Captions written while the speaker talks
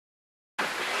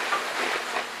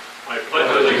I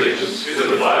pledge allegiance to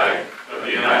the flag of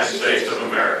the United States of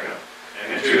America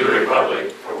and to the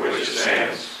republic for which it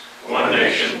stands, one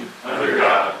nation, under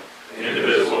God,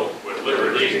 indivisible, with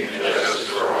liberty and justice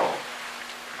for all.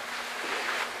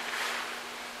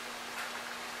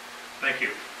 Thank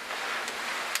you.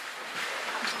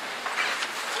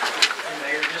 And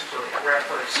Mayor, just for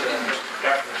reference, Mr.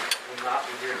 Guthrie will not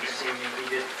be here this evening.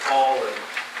 He did call, and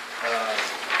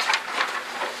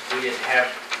we didn't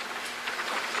have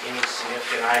any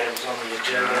significant items on the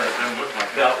agenda.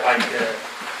 Felt like it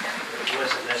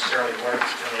wasn't necessarily worth it.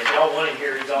 I mean, if y'all want him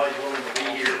here, he's always willing to be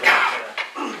here, but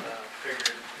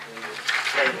figured we would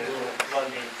save a little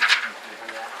funding on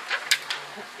that.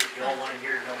 If y'all want him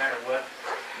here, no matter what,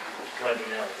 let me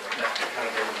know. That's kind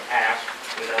of been in the past,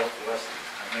 unless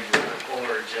full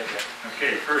agenda.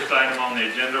 Okay, first item on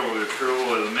the agenda was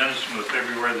approval of the minutes from the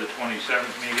February the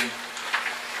 27th meeting.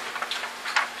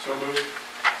 So moved.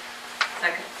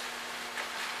 Second.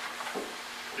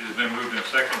 It has been moved and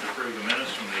second to approve the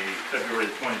minutes from the February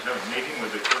 27th meeting. Would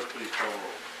the clerk please call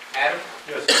roll? Adam?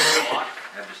 Yes.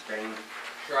 Abstain.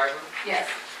 Shriver? Yes.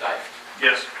 Stipe?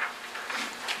 Yes.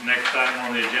 Next item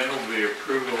on the agenda will be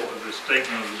approval of the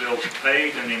statement of the bills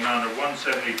paid in the amount of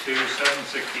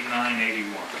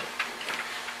 $172,769.81.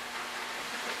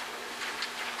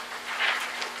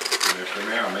 Mr.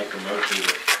 Mayor, I'll make a motion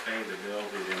to pay the bills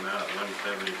in the amount of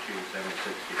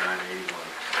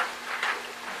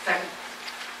 $172,769.81. Second.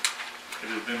 It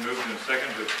has been moved and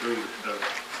seconded to approve the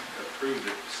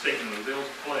statement of the bills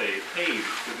paid.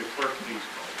 To the clerk please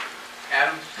call.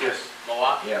 Adams? Yes.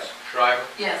 Mawat? Yes. Shriver?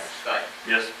 Yes. Stipe?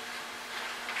 Yes.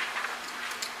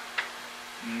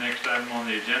 Next item on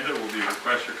the agenda will be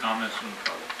requests or comments from the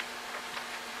public.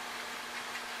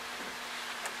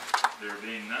 There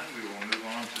being none, we will move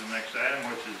on to the next item,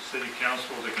 which is City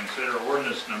Council to consider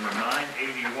ordinance number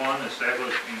 981,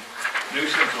 establishing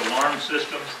nuisance alarm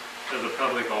systems as a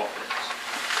public offense.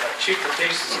 Chief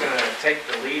Matisse is going to take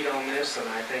the lead on this, and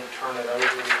I think turn it over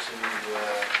to a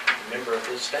member of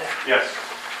his staff. Yes.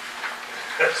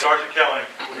 Sergeant Kelly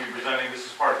will be presenting. This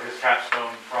is part of his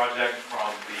capstone project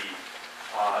from the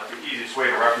easiest way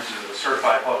to reference it is the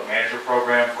Certified Public Manager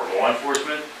Program for law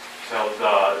enforcement. So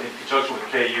in conjunction with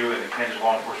KU and the Kansas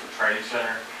Law Enforcement Training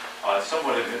Center,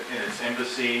 somewhat in its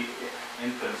infancy,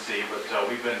 but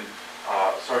we've been,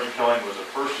 Sergeant Kelly was the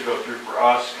first to go through for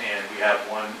us, and we have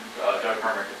one Doug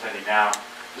Herman contending now.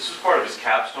 This was part of his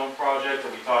capstone project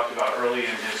that we talked about early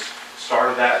in his start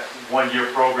of that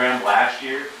one-year program last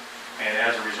year. And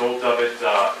as a result of it,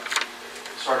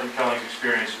 Sergeant Kelling's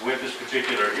experience with this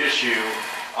particular issue,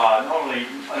 not only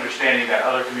understanding that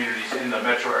other communities in the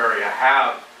metro area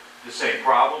have the same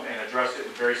problem and address it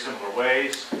in very similar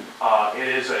ways, it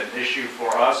is an issue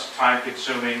for us,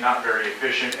 time-consuming, not very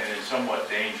efficient, and is somewhat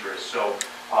dangerous. So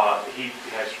he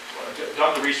has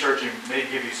done the research and may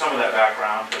give you some of that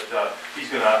background, but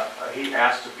he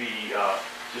asked to be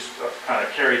just kind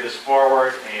of carry this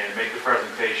forward and make the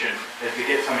presentation and to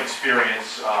get some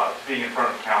experience being in front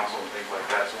of council and things like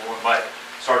that. So we'll invite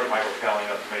Sergeant Michael Kelling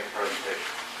up to make the presentation.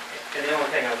 And the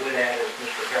only thing I would add is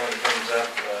Mr. Kelly comes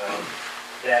up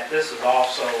that this is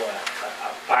also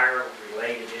a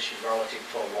fire-related issue relative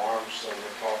to alarms. So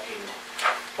we're talking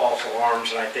false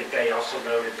alarms, and I think they also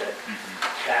noted that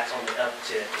that's on the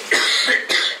uptick.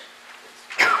 It's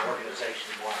kind of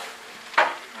organization-wide.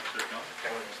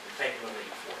 Kelly has been taking the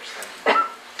lead for us. Thank you.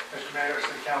 Mr. Mayor,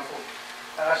 City Council,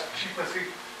 Chief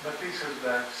Matisse has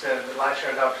said that last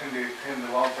year I had the opportunity to attend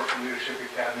the Law Enforcement Leadership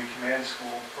Academy Command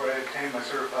School, where I obtained my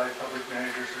Certified Public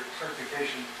Manager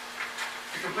certification.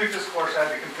 To complete this course, I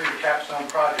had to complete a capstone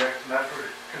project, and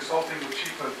after consulting with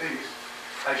Chief Matisse,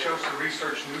 I chose to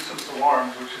research nuisance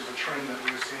alarms, which is a trend that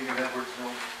we were seeing in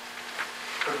Edwardsville.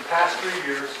 For the past 3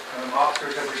 years,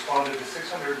 officers have responded to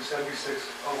 676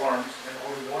 alarms, and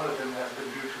only one of them has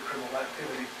been due to criminal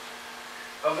activity.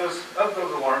 Of those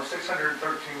alarms, 613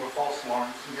 were false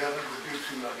alarms, and the others were due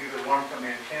to either alarm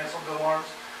company had canceled the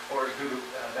alarms or due to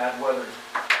bad weather.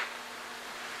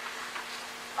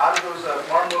 Out of those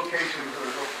alarm locations,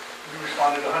 we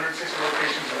responded to 160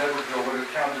 locations in Edwardsville, which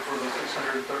accounted for those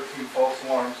 613 false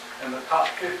alarms. And the top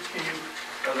 15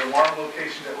 of the alarm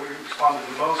locations that we responded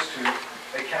the most to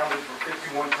accounted for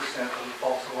 51% of the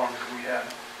false alarms that we had.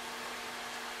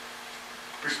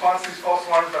 Response to these false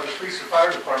alarms by the police or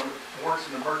fire department warrants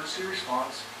an emergency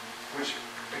response, which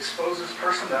exposes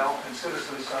personnel and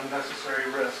citizens to unnecessary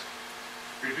risk.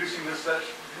 Reducing this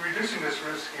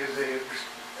risk is a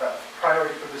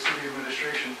priority for the city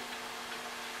administration.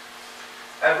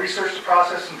 I've researched the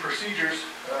process and procedures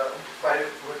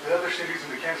with the other cities in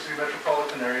the Kansas City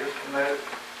metropolitan area and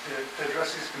to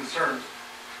address these concerns.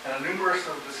 and numerous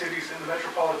of the cities in the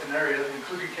metropolitan area,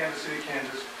 including Kansas City,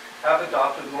 Kansas, have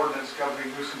adopted an ordinance governing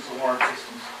nuisance alarm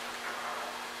systems.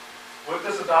 With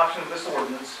this adoption of this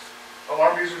ordinance,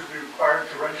 alarm users will be required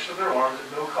to register their alarms at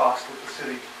no cost with the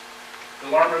city. The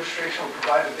alarm registration will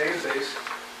provide a database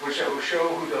which will show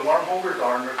who the alarm holders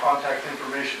are and their contact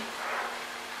information.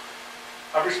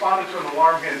 I responded to an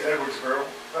alarm here in Edwardsville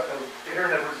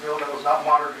that was not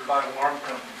monitored by an alarm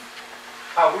company.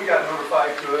 How we got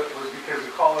notified to it was because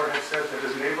the caller had said that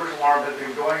his neighbor's alarm had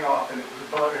been going off and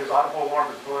his audible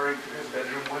alarm was blurring through his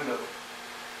bedroom window.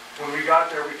 When we got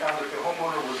there, we found that the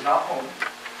homeowner was not home,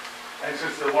 and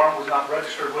since the alarm was not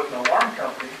registered with an alarm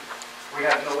company, we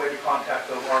had no way to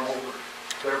contact the alarm holder.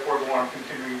 Therefore, the alarm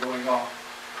continuing going off.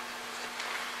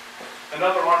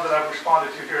 Another alarm that I've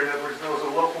responded to here in Edwardsville is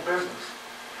a local business.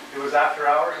 It was after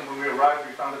hours, and when we arrived,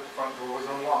 we found that the front door was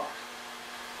unlocked.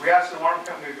 We asked the alarm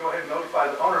company to go ahead and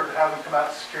notify the owner to have him come out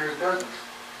to secure his business.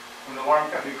 When the alarm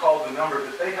company called the number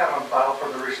that they had on file for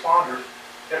the responder,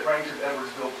 it rang to the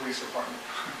Edwardsville Police Department.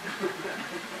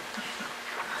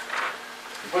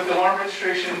 With the alarm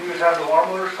registration, we would have the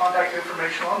alarm owner's contact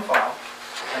information on file,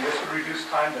 and this would reduce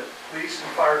time that police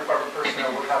and fire department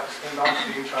personnel would have to spend on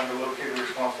scene trying to locate a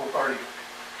responsible party.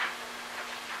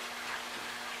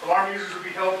 Alarm users would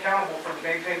be held accountable for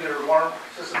maintaining their alarm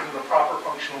systems in a proper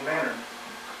functional manner,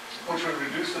 which would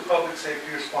reduce the public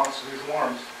safety response to these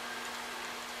alarms.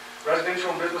 Residential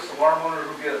and business alarm owners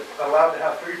would be allowed to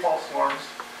have 3 false alarms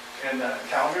in a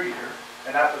calendar year,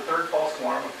 and at the 3rd false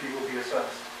alarm, a fee will be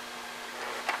assessed.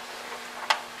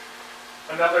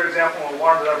 Another example of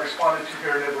alarm that I've responded to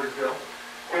here in Edwardsville,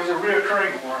 it was a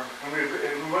reoccurring alarm, and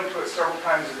we went to it several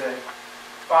times a day.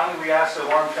 Finally, we asked the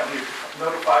alarm company to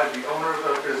notify the owner of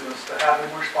the business to have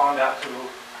them respond out to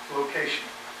the location.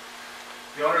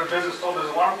 The owner of the business told his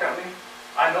alarm company,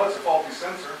 "I know it's a faulty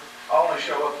sensor. I'll only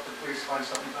show up if the police find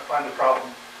the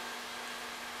problem."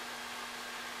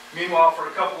 Meanwhile, for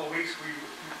a couple of weeks, we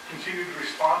continued to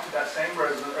respond to that same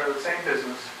resident or the same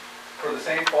business for the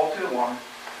same faulty alarm,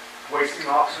 wasting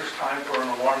officers' time for an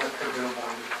alarm that could have been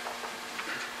avoided.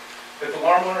 If the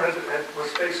alarm owner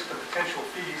was faced with the potential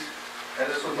fees, and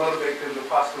this would motivate them to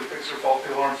possibly fix their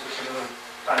faulty alarm system in a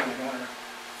timely manner.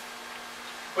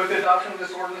 With the adoption of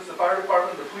this ordinance, the fire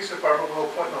department and the police department will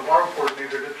appoint an alarm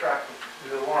coordinator to track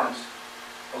the alarms.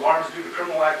 Alarms due to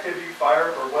criminal activity,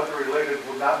 fire, or weather-related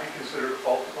will not be considered a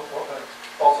false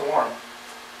alarm.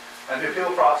 And the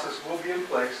appeal process will be in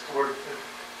place to where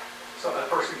a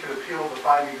person can appeal the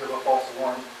findings of a false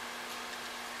alarm.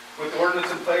 With the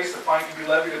ordinance in place, the fine can be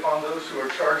levied upon those who are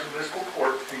charged in municipal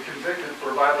court and convicted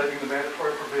for violating the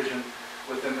mandatory provision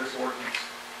within this ordinance.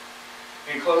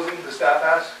 In closing, the staff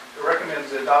recommends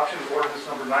the adoption of ordinance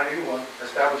number 981,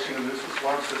 establishing a nuisance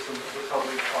alarm system as a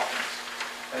public offense.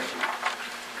 Thank you.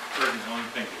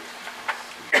 Thank you.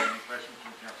 Any questions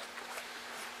from council?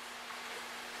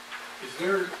 Is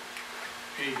there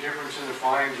any difference in the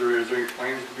fines, or is there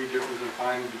plans to be difference in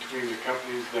fines between the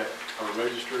companies that are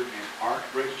registered and aren't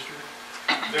registered?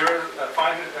 There is a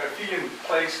fee in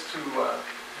place to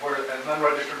where an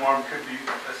unregistered alarm could be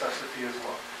assessed a fee as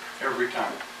well. Every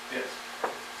time? Yes.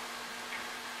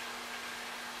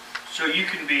 So you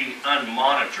can be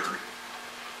unmonitored,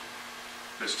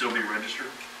 but still be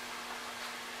registered?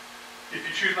 If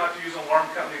you choose not to use an alarm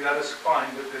company, that is fine,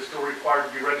 but they're still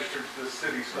required to be registered to the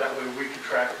city, so that way we can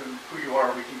track who you are,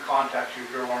 we can contact you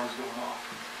if your alarm is going off.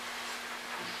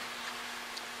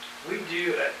 We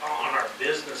do it on our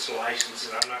business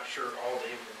licenses, I'm not sure all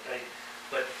the information,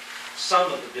 but some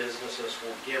of the businesses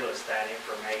will give us that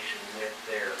information with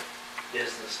their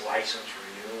business license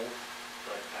renewal,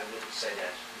 but I wouldn't say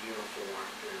that's uniform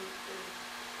and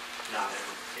not,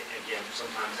 again,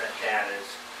 sometimes that data is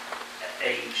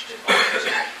aged and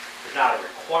there's not a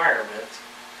requirement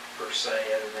per se,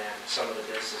 other than some of the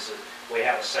businesses, we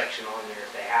have a section on there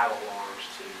if they have alarms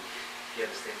to give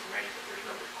us the information, but there's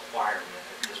no requirement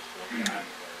at this point that I'm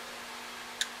aware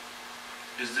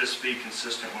of. Is this fee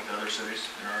consistent with other cities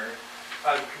in our area?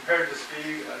 Compared to this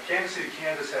fee, Kansas City,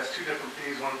 Kansas has 2 different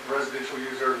fees, one for residential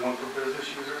users and one for business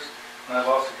users. And I've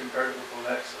also compared it with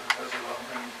Alexa as well,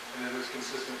 and it is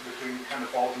consistent between, kind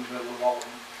of falls in the middle of all of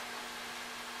them.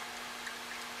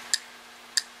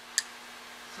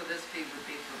 So this fee would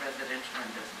be for residential and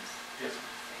business? Yes.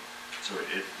 So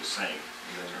it's the same,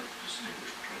 and then they're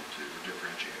distinguished between the two, or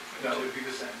differentiated between No, the it two? would be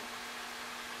the same.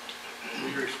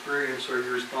 In your experience, are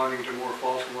you responding to more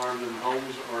false alarms in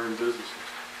homes or in businesses?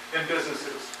 In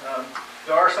businesses.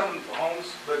 There are some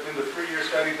homes, but in the 3-year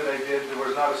study that I did, there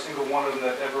was not a single one of them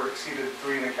that ever exceeded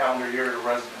 3 in a calendar year at a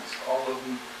residence. All of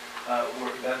them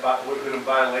would have been in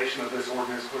violation of this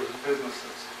ordinance for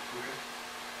businesses.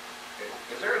 Okay.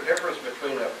 Is there a difference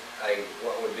between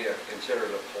what would be considered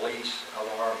a police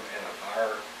alarm and a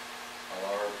fire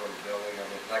alarm from a building? I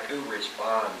mean, like who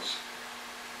responds?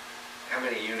 How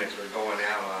many units are going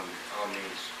out on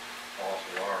these false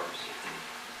alarms?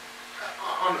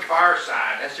 On the fire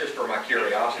side, That's just for my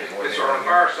curiosity. more it's than on the anything.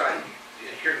 fire side,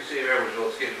 here in the city of Edwardsville,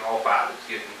 it's getting all five. It's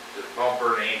getting the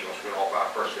bumper and the ambulance, getting all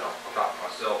five personnel, on top of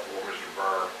myself or Mr.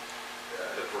 Burr,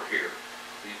 if we're here.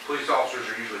 The police officers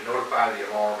are usually notified of the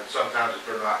alarm, and sometimes if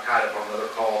they're not tied up on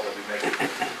another call, they'll be making the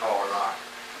call or not.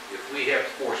 If we have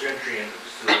to force entry into the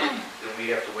facility, then we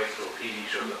have to wait till the PD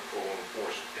shows up before we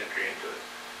force entry into it.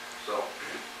 So,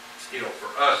 you know,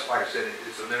 for us, like I said,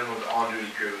 it's a minimum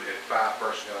on-duty crew and 5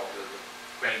 personnel to the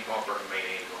main bumper and the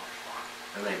main ambulance respond.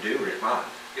 And they do respond.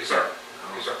 Yes, sir.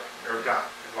 Yes, sir. Every time.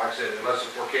 And like I said, unless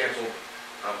if we're canceled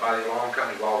by the alarm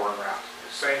company while we're en route.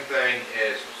 The same thing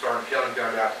as Sergeant Kelly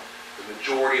found out, the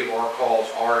majority of our calls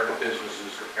are in the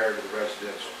businesses compared to the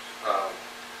residential.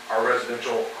 Our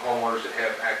residential homeowners that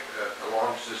have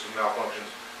alarm system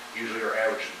malfunctions usually are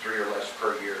averaging 3 or less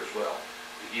per year as well.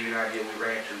 To give you an idea, we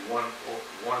ran to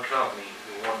one company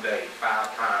in one day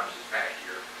 5 times this past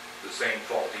year, the same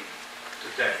faulty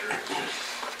detector.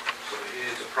 So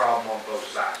it's a problem on both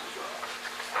sides as well.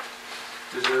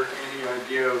 Is there any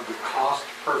idea of the cost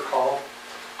per call?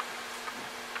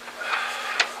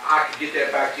 I could get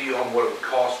that back to you on what it would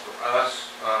cost for us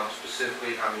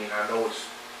specifically. I mean, I know it's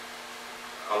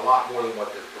a lot more than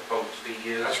what the proposed fee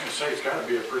is. I was going to say, it's got to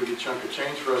be a pretty good chunk of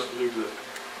change for us to leave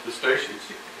the stations,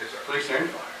 Yes, sir. police and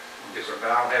fire. Yes, sir.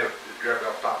 But I don't have it directly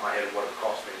off the top of my head what it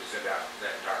cost me to send out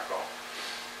that entire call.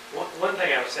 One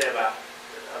thing I would say about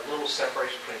a little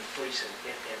separation between police and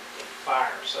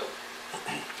fire. So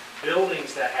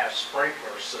buildings that have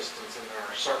sprinkler systems, and there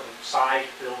are certain size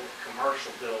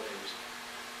commercial buildings,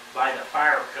 by the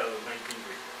fire code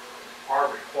are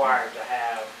required to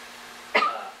have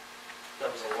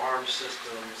those alarm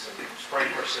systems and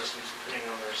sprinkler systems depending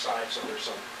on their size. So there's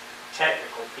some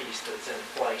technical piece that's in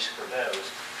place for those.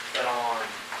 But on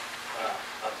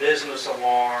a business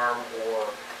alarm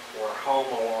or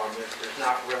home alarm, there's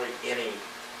not really any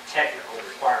technical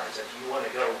requirements. If you want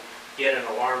to go get an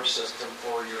alarm system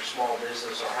for your small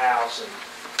business or house and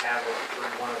have it through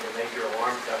one of the major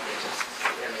alarm companies,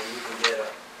 and then you can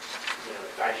get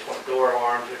if I just want door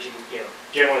alarms, which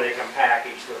generally they come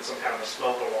packaged with some kind of a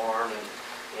smoke alarm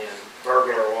and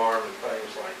burglar alarm and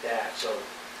things like that. So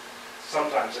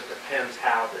sometimes it depends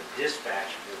how the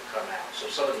dispatch will come out. So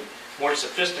some of the more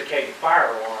sophisticated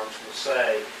fire alarms will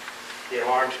say the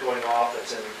alarm's going off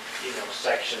that's in,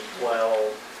 section 12,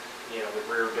 the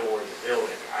rear door of the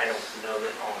building. I don't know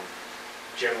that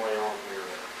generally on your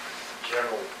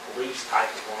general police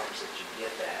type alarms that you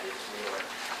get that. It's more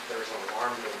there's an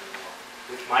alarm going off,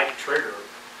 which might trigger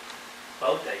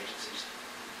both agencies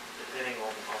depending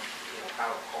on how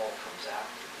the call comes out.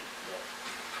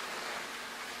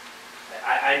 But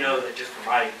I know that just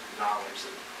from my knowledge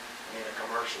that the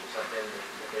commercials have been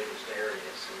the biggest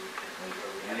areas.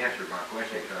 You answered my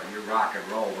question, because you rock and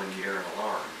roll when you hear an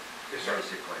alarm, Yes, sir.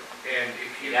 basically. And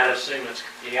if You gotta assume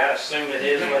it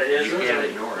is what it is. You can't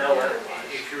ignore it, No yeah.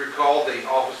 otherwise. If you recall, the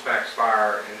Office Max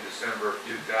fire in December of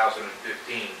 2015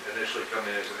 initially come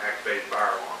in as an activated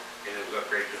fire alarm, and it was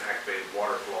upgraded to an activated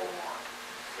water flow alarm.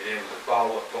 And then it was a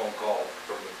follow-up phone call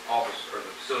from the office or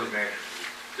the facility manager,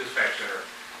 dispatch center,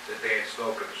 that they had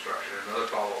smoke instruction, and another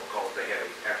follow-up call that they had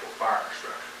an actual fire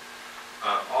instruction.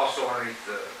 Also underneath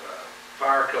the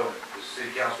fire code, the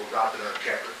city council adopted under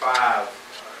Chapter 5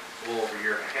 a little over a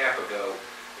year and a half ago.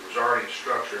 There was already a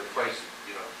structure in place,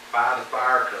 by the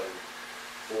fire code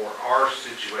for our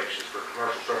situations, for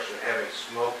commercial structures that have a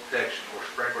smoke detection or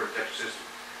sprinkler detection system.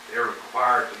 They're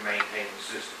required to maintain the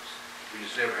systems. We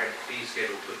just never had a fee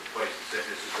schedule put in place that said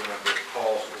this is the number of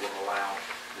calls that we're going to allow,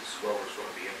 this is where it's going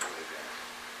to be implemented at.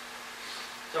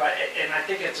 So, and I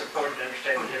think it's important to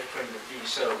understand the difference between the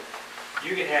fees. So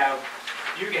you could have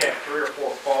 3 or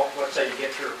 4 false, let's say you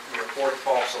get your 4th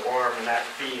false alarm and that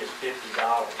fee is $50.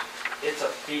 It's a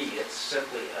fee, it's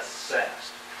simply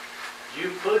assessed.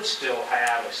 You could still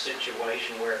have a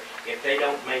situation where if they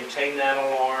don't maintain that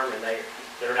alarm and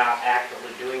they're not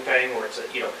actively doing anything, or it's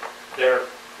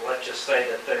let's just say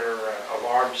that their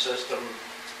alarm system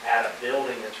at a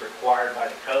building that's required by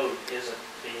the code isn't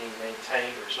being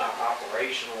maintained or it's not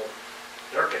operational,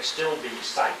 there could still be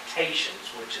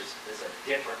citations, which is a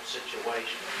different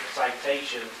situation. In the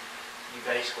citation, you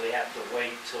basically have to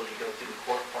wait until you go through the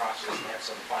court process and have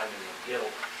some finding of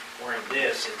guilt. Where in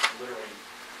this, it's literally,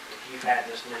 if you've had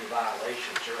this many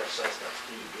violations, you're assessed a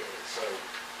fee. So,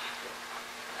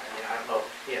 I don't know,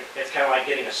 it's kind of like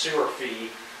getting a sewer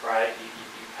fee, right? You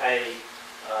pay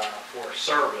for a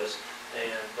service,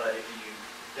 But if you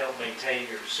don't maintain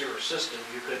your sewer system,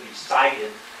 you could be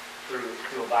cited through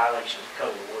a violation of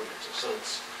code of ordinances. So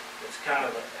it's kind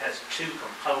of, has two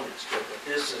components to it, but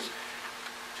this is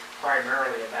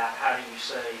primarily about how do you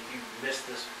say you missed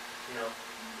this,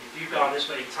 if you've gone this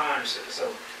many times,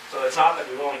 so it's not that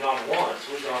we've only gone once,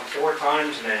 we've gone 4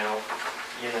 times now,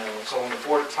 so on the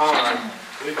 4th time,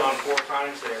 we've gone 4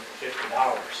 times there for $50,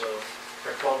 so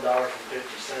for $12.50,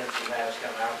 you had us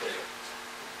come out there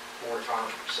 4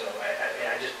 times. So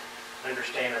I just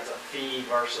understand it's a fee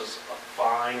versus a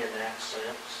fine in that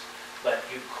sense, but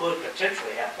you could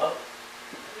potentially have both.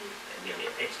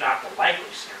 It's not the likely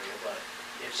scenario, but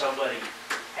if somebody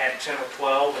had 10 or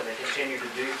 12 and they continue to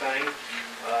do things,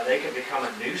 they could become a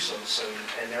nuisance,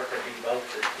 and there could be both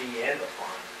the fee and the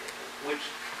fine, which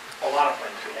a lot of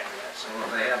things we have in that sense. Well,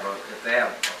 if they have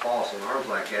a false alarms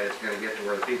like that, it's gonna get to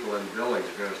where the people in the buildings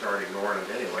are gonna start ignoring it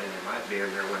anyway, and they might be in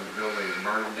there when the building is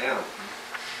burning down.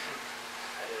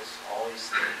 That is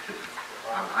always the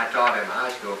problem. I taught in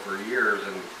high school for years,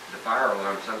 and the fire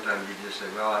alarm, sometimes you just say,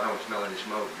 well, I don't smell any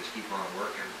smoke, just keep on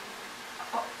working.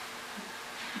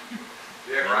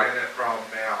 We actually have that problem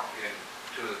now in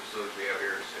 2 of the facilities we have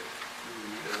here in the city.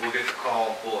 We'll get the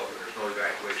call and pull up, and there's no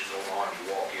evacuation going on, you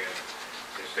walk in,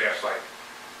 and staff's like,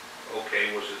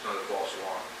 okay, what's just another false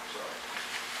alarm, so.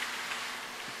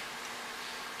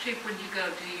 Chief, when you go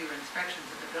do your inspections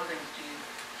of the buildings, do you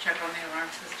check on the alarm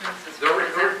systems? They're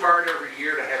required every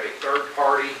year to have a third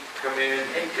party come in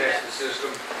and test the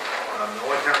system. The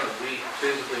only time that we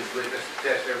physically witness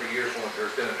the test every year is when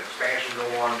there's been an expansion go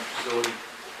on in the facility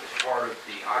as part of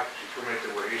the occupancy permit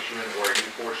that we're issuing or a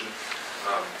new portion.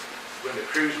 When the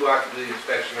crews go out to do the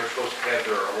inspection, they're supposed to have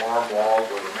their alarm log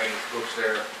or their maintenance books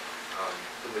there.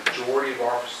 The majority of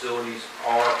our facilities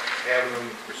are having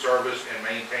them serviced and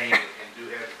maintained and do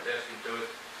have the testing to it.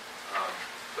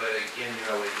 But again,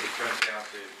 it comes down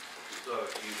to the still have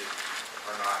a few that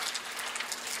are not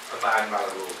abiding by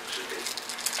the rules it should be.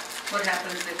 What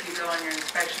happens if you go on your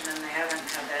inspection and they haven't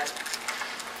had that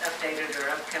updated or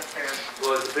kept their?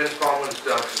 Well, it depends upon when it's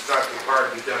done, 'cause it's not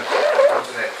required to be done once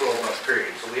in that 12-month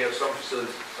period. So we have some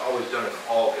facilities that's always done in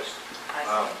August.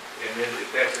 And then if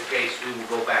that's the case, we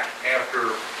will go back after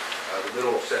the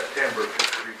middle of September to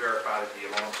re-verify that the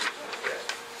alarm system is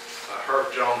tested.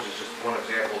 Herb Jones is just one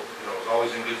example, is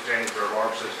always in good standing for their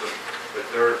alarm system, but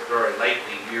they're a late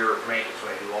in the year maintenance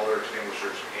when they do all their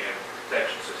extinguishers and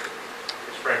protection system.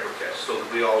 It's sprinkler tests, so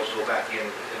that we always go back in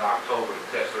October to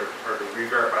test or to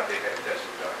re-verify they've had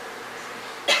testing done.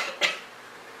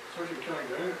 Sergeant Kelly,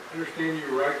 did I understand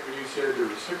you right when you said there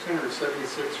were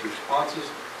 676 responses,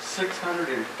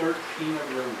 613 of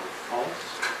them were false?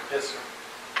 Yes, sir.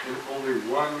 And only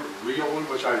one real one,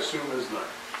 which I assume is the...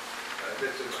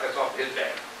 That's off his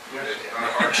back. Yes. It's not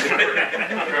our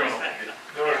criminal.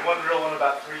 There was one real one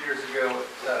about 3 years ago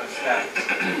at Snap.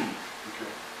 Okay,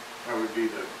 that would be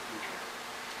the... Okay.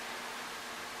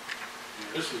 Yeah,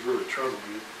 this is really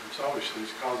troubling. It's obviously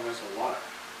causing us a lot of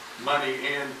money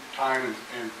and time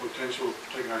and potential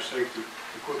taking our safety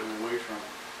equipment away from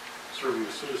serving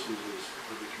the citizens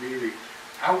of the community.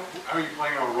 How are you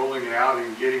planning on rolling it out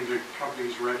and getting the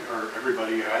companies ready, or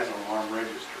everybody who has an alarm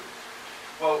registered?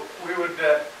 Well, we would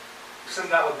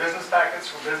send out with business packets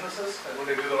for businesses, and when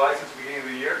they do the license at the beginning of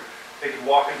the year, they can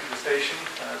walk into the station,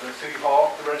 the city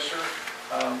hall to register,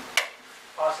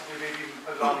 possibly maybe even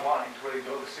put it online to where they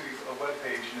go to the city's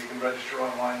webpage and they can register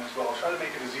online as well. Try to make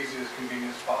it as easy as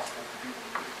convenient as possible for people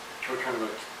to do. What kind of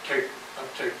a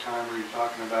uptake time are you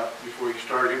talking about before you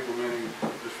start implementing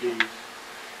the fees?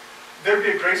 There'd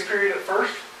be a grace period at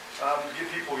first to get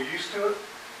people used to it.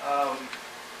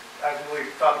 I haven't really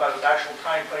thought about the actual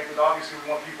time frame, but obviously we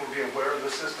want people to be aware of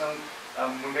the system.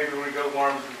 When maybe when we go to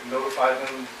alarms, we can notify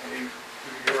them. Hey,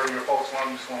 if you're in your false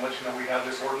alarm, just want to let you know we have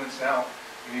this ordinance now.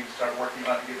 You need to start working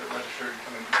on it, get it registered, and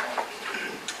come in compliance.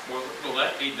 Will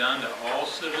that be done to all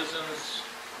citizens,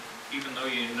 even though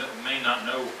you may not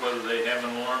know whether they have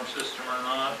an alarm system or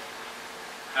not?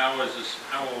 How will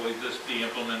this be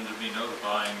implemented to be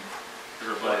notifying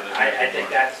everybody? I think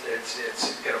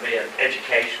it's going to be an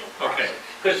educational process. Okay.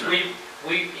 Because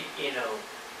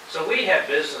so we have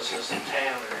businesses in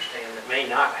town, understand, that may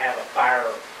not have a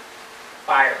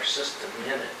fire system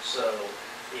in it, so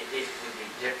it would be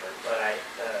different. But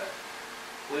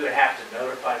we would have to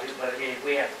notify people. But I mean,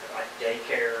 we have like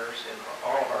daycares and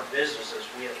all of our businesses.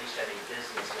 We at least have a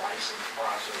business license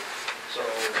process, so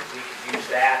we could use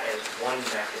that as one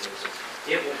mechanism.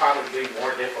 It will probably be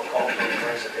more difficult than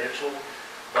residential,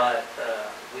 but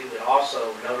we would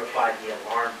also notify the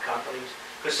alarm companies,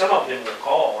 because some of them will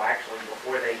call actually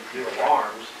before they do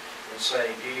alarms and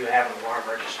say, do you have an alarm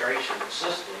registration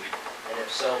system? And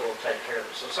if so, we'll take care of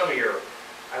it. So some of your,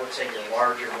 I would say your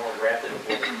larger, more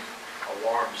reputable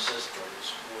alarm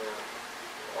systems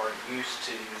are used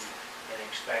to and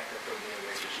expect that there'll be a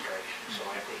registration. So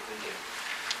I think we can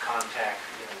contact,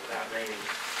 without naming,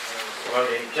 well,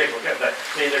 in particular, but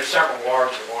I mean, there's several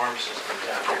large alarm systems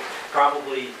out there.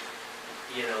 Probably,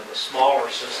 the smaller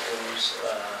systems,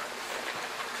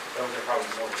 those are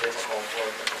probably more difficult for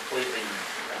the completely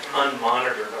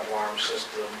unmonitored alarm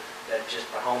system that just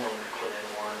the homeowner put in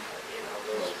one.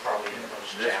 Those are probably the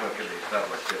most This one challenging. could be stuff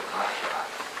like this hot shot.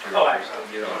 Oh,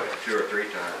 absolutely. 2 or 3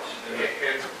 times.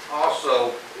 And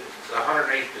also, the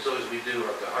 108 facilities we do,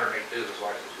 or the 108 business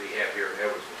licenses we have here in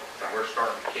Edwardsville, and we're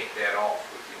starting to kick that off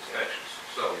with the inspections.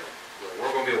 So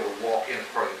we're going to be able to walk in as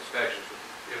part of the inspections with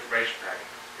the information packet,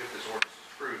 if this ordinance is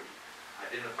approved,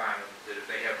 identifying them that if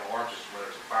they have an alarm system,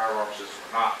 whether it's a fire alarm system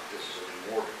or not, that this is a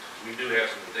new ordinance. We do have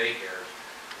some daycares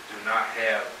that do not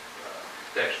have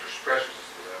detection or suppression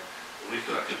systems for them, but we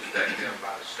still have to protect them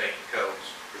by the state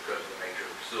codes because of the nature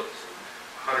of the facilities. So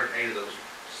 108 of those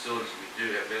facilities we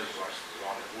do have business licenses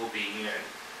on that will be in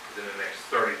within the next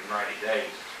 30 to 90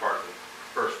 days as part of the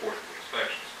first portion of the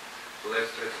inspections. So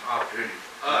that's an opportunity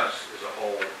for us as a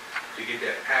whole to get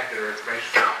that packet or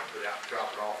information put out and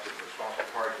drop it off to the responsible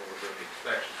parties when we're doing the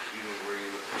inspections. Either we're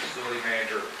either the facility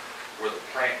manager or the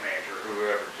plant manager,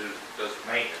 whoever does the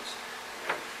maintenance.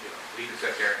 We can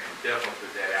sit there and definitely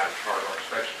put that out as part of our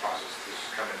inspection process. This is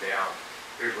coming down.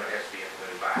 Here's when it has to be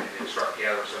implemented by, and then start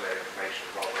gathering some of that information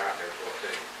while we're out there as well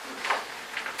too.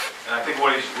 And I think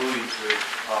what he's alluding to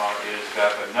is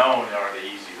that the known are the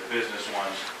easy, the business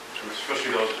ones,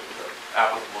 especially those that are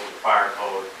applicable to the fire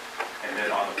code. And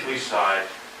then on the police side,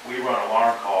 we run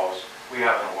alarm calls. We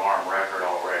have an alarm record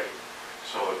already.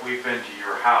 So if we've been to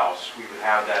your house, we would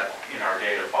have that in our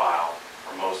data file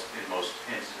in most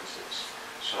instances.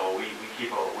 So we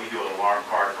do an alarm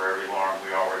card for every alarm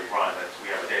we already run. We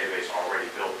have a database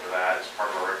already built for that. It's part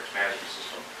of our records management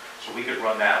system. So we could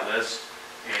run that list,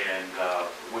 and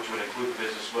which would include the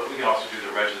business, but we can also do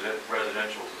the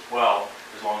residentials as well,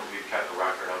 as long as we've kept a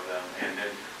record of them. And then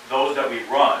those that we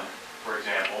run, for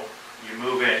example, you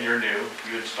move in, you're new,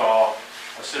 you install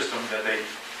a system that they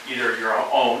either your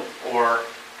own or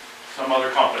some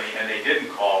other company, and they didn't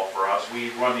call for us,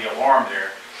 we run the alarm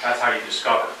there. That's how you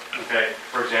discover, okay?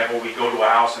 For example, we go to a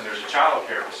house and there's a child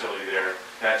care facility there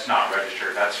that's not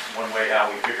registered. That's one way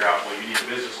how we figure out, well, you need a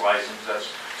business license.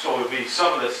 So it would be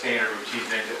some of the standard routine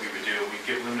things that we would do. We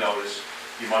give them notice,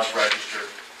 you must register,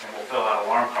 and we'll fill out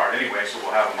an alarm card anyway, so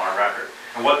we'll have them on record.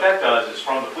 And what that does is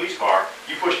from the police car,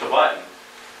 you push the button,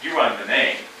 you run the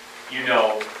name, you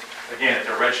know, again, if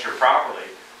they're registered properly,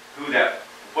 who that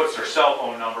puts their cell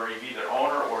phone number, either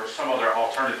owner or some other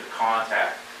alternative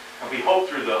contact. And we hope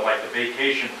through the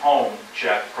vacation home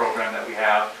check program that we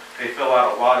have, they fill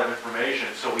out a lot of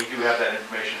information, so we do have that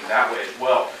information that way as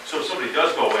well. So if somebody does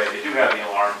go away, they do have the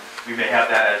alarm, we may have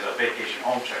that as a vacation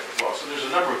home check as well. So there's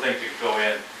a number of things that can go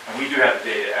in, and we do have the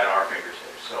data at our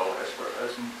fingertips. So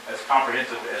as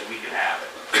comprehensive as we can have it.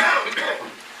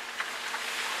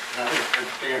 And I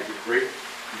think it'd be great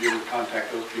to be able to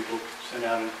contact those people, send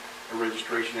out a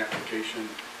registration application,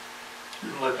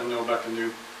 and let them know about the new,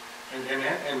 and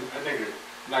I think a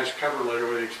nice cover letter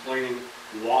with explaining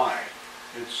why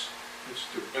it's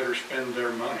to better spend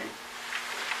their money,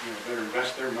 better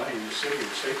invest their money in the city, and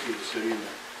the safety of the city,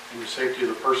 and the safety of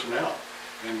the personnel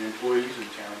and the employees in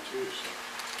town too. So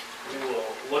We will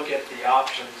look at the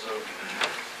options of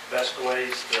best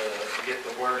ways to get the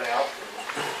word out and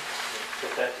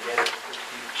put that together if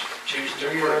you choose to.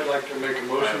 I'd like to make a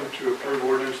motion to approve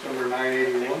ordinance number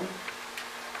 981.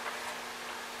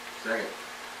 Second.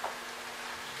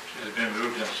 It has been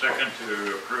moved and second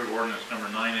to approve ordinance number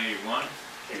 981.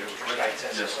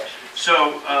 Yes.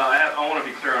 So I want to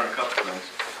be clear on a couple things.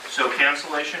 So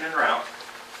cancellation en route,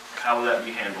 how will that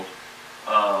be handled?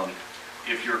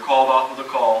 If you're called off of the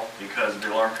call because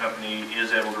the alarm company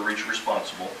is able to reach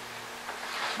responsible,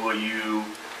 will you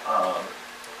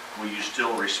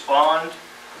still respond?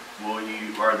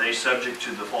 Are they subject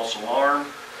to the false alarm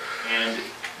and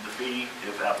the fee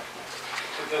if applicable?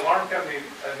 If the alarm company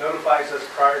notifies us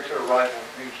prior to arrival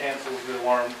and cancels the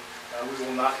alarm, we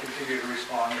will not continue to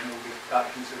respond, and it will be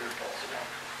not considered a false alarm.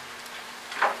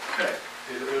 Okay.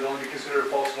 It would only be considered a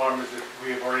false alarm as if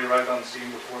we have already arrived on the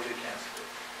scene before they canceled it.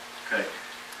 Okay.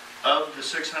 Of the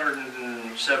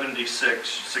 676,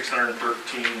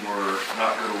 613 were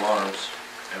not good alarms.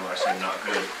 And when I say not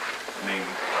good, I mean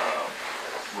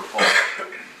were false.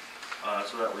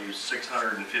 So that leaves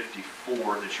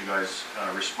 654 that you guys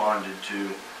responded to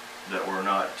that were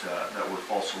not that were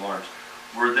false alarms.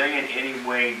 were they in any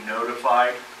way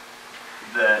notified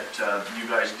that you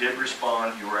guys did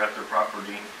respond, you were at their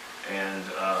property, and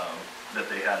that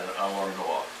they had an alarm go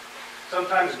off?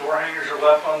 Sometimes door hangers are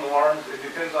left on the alarms. It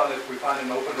depends on if we find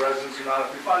an open residence or not.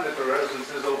 If we find that the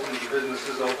residence is open, the business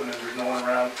is open, and there's no one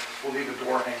around, we'll leave a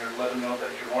door hanger to let them know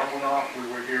that your alarm went off. We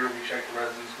were here, we checked the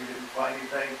residence, we didn't find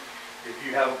anything. If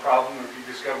you have a problem or if you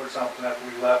discovered something after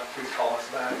we left, please call us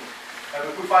back. And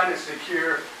if we find it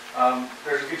secure,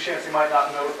 there's a good chance they might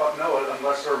not know it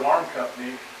unless their alarm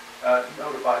company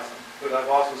notifies them. But I've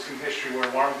also seen history where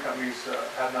alarm companies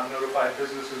have not notified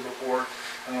businesses before,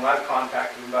 and when I've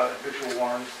contacted them about habitual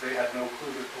alarms, they had no clue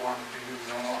that the alarm would be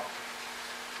going off.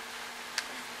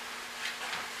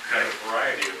 Got a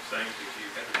variety of things that you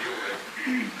can deal with.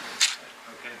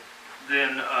 Okay.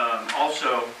 Then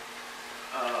also,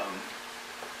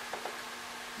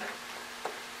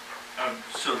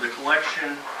 so the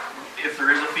collection, if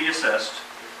there is a fee assessed,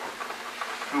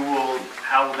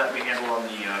 how will that be handled on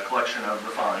the collection of the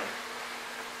fine?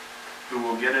 Who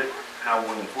will get it? How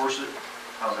will we enforce it?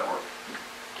 How does that work?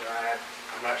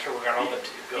 I'm not sure we got all the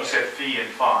two. He said fee and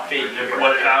fine. Fee. They're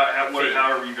different.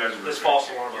 However you guys. This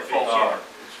false alarm. Yeah, false alarm.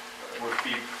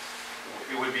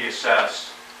 It would be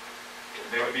assessed.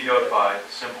 They would be notified,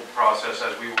 simple process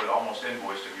as we would, almost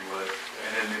invoiced if you would, and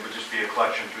then it would just be a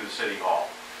collection through the city hall.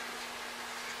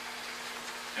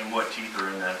 And what teeth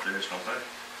are in that additional fee?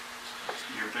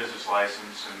 Your business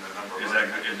license and the number of...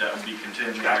 That would be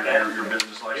contingent Got on your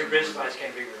business license? Your business license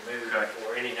can be removed Okay.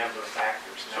 for any number of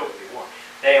factors, and that would be one.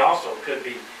 They also could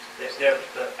be,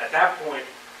 at that point,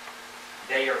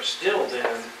 they are still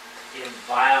then in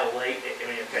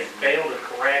if they fail to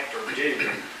correct or do,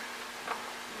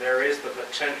 there is the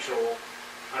potential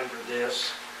under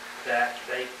this that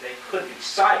they could be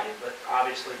cited, but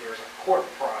obviously there's a court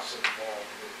process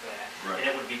involved with that. Right. And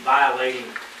it would be violating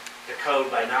the code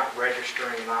by not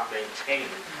registering and not maintaining.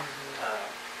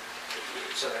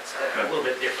 So that's a little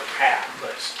bit different path,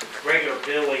 but regular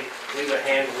billing, we would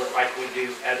handle it like we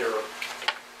do other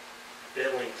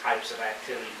billing types of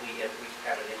activities. We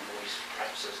have an invoice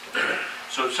type system.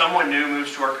 So if someone new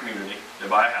moves to our community, they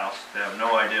buy a house, they have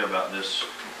no idea about this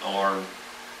alarm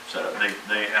setup.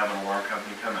 They have an alarm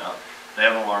company come out, they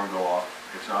have an alarm go off,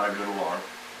 it's not a good alarm.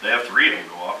 They have 3 of them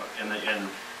go off, and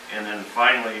then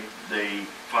finally they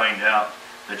find out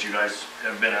that you guys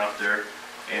have been out there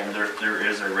and there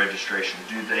is a registration.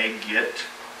 Do they get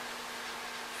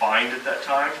fined at that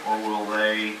time, or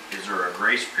is there a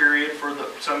grace period for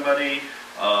somebody?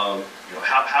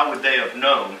 How would they have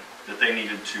known that they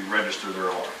needed to register their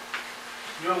alarm?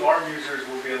 New alarm users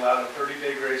will be allowed a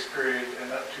 30-day grace period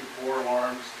and up to 4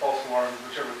 alarms, false alarms,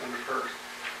 whichever comes first.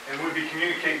 And we'd be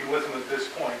communicating with them at this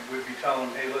point. We'd be telling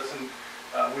them, hey, listen,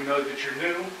 we know that you're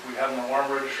new. We have an alarm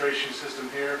registration system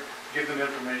here. Give them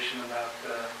information about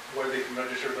where they can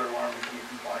register their alarm and meet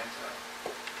compliance.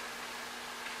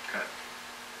 Okay.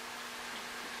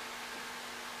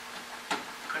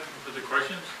 Further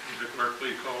questions? Would the clerk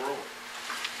please call roll?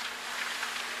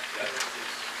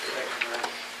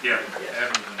 Yeah,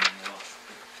 Adams and Miller.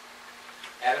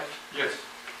 Adams? Yes.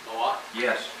 Malat?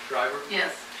 Yes. Shriver?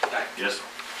 Yes. Stein? Yes.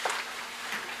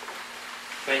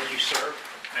 Thank you, sir.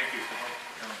 Thank you.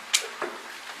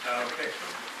 Okay.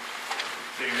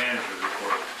 City manager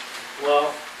report.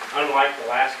 Well, unlike the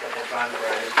last couple of times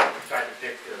where I tried to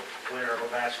pick the winner of a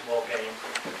basketball game,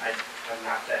 I'm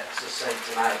not that succinct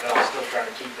tonight, but I'll still try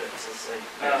to keep it succinct.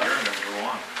 You're number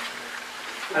 1.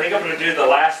 I think I'm going to do the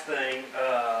last thing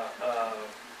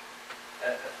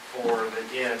for the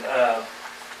end.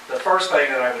 The first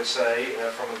thing that I would say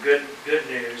from a good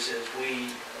news is we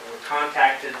were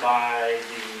contacted by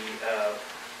the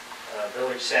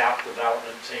Village South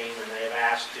Development Team, and they have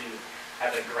asked to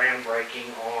have a groundbreaking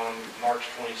on March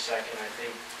 22nd. I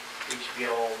think each of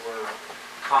y'all were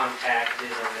contacted,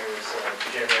 and there was a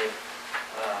general,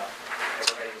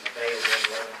 everybody was available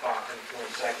at 11 o'clock on the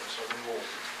 22nd, so we will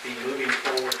be moving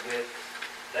forward with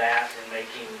that and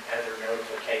making other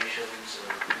notifications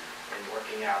and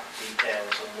working out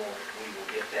details, and we will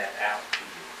get that out to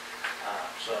you.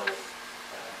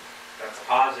 That's a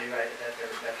positive that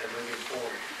they're moving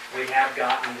forward. We have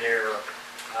gotten their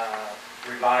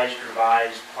revised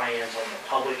plans on the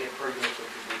public improvements,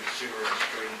 which would be the sewer and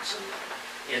streets and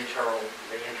the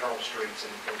internal streets,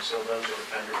 and so those are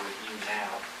under review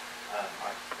now.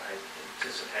 I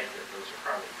anticipate that those are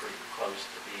probably pretty close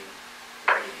to being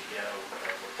ready to go.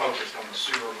 We're focused on the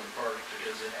sewer one first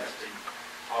because it has to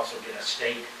also get a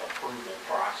state approval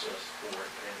process for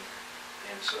it,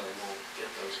 and so we'll get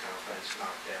those kind of things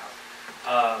knocked out.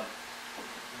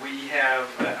 We have,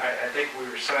 I think we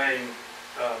were saying,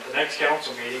 the next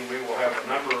council meeting, we will have a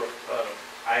number of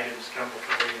items come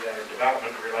before you that are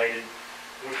development related,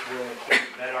 which will include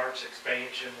MedArts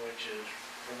expansion, which is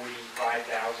 45,000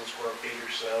 square feet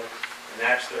or so. And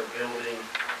that's their building.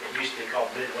 It used to be called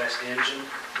Midwest Engine,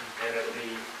 and it'll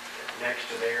be next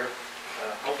to there.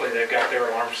 Hopefully they've got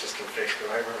their alarm system fixed, because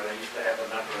I remember they used to have a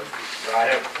number of, but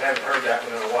I haven't heard that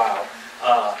one in a while.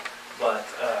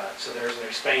 So there's an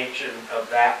expansion of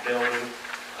that building.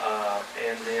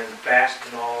 And then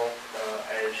Fastenal,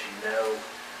 as you know,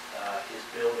 is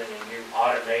building a new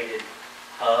automated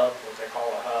hub, what they call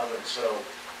a hub. And so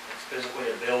it's physically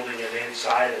a building, and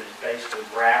inside it is basically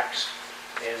racks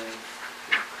and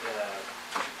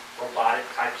robotic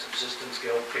types of systems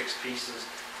go fix pieces,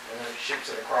 and then it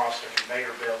ships it across the conveyor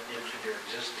belt into their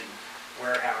existing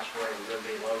warehouse where it will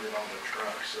be loaded on the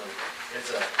truck. So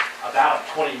it's about a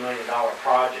 $20 million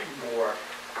project for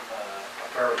a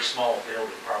fairly small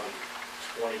building, probably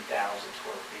 20,000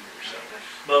 square feet or so.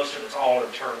 Most of it's all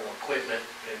internal equipment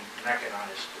and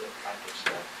mechanized type of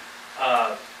stuff.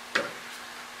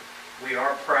 We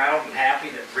are proud and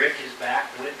happy that Rick is back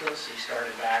with us. He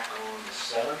started back on the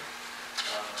 7th,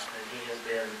 and he has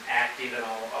been active, and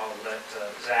I'll let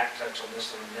Zach touch on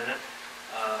this in a minute,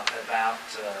 about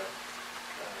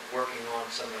working on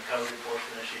some of the code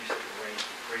enforcement issues that were raised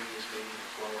in previous meetings,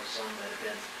 as well as some that have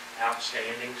been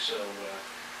outstanding. So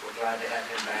we're glad to have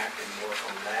him back and work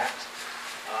on that.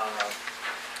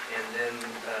 And then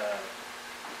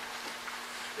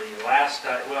the last,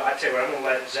 well, I tell you what, I'm going to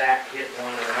let Zach hit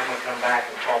one, and then I'm going to come back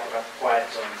and talk about the quiet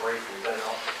zone briefly. Then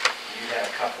you had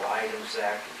a couple of items,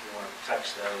 Zach, if you want to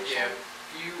touch those. Yeah, a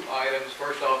few items.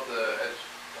 First off, as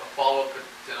a follow-up to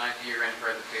tonight's year-end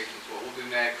presentation. So what we'll do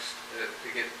next to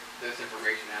get this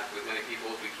information out to as many people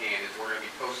as we can is we're going to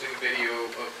be posting a video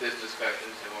of this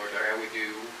discussion, similar to how we do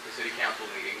the city council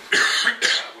meetings.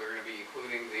 We're going to be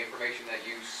including the information that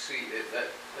you see,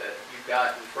 that you've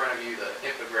got in front of you, the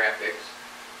infographics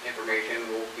information.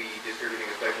 We'll be distributing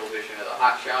a special edition of the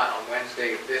Hot Shot on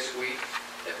Wednesday of this week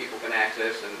that people can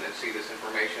access and see this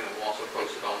information, and we'll also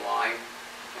post it online.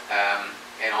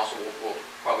 And also we'll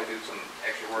probably do some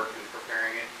extra work in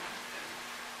preparing it and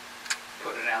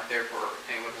putting it out there for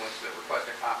anyone who wants to request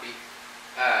a copy.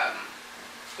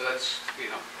 So that's,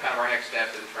 kind of our next step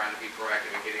in trying to be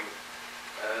proactive in getting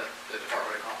the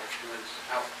department accomplishments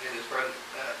out in this present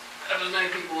of as many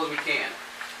people as we can.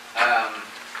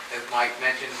 As Mike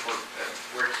mentioned,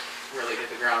 we're really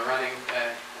hit the ground running.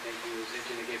 I think he was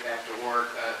itching to get back to work.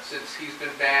 Since he's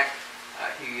been back,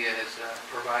 he has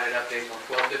provided updates on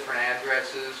 12 different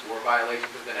addresses where violations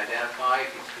have been identified.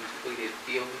 He's completed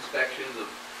field inspections of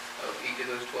each of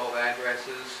those 12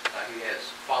 addresses. He has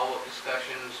follow-up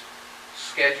discussions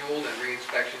scheduled and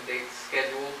re-inspection dates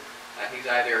scheduled. He's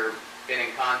either been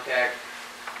in contact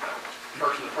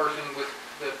person to person with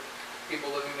the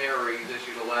people living there, or he's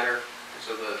issued a letter.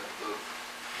 So the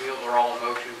wheels are all in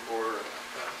motion for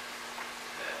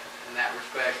in that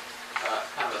respect.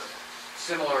 Kind of a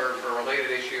similar or related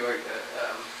issue to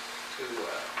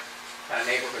kind of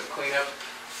neighborhood cleanup.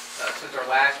 Since our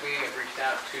last meeting, I've reached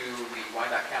out to the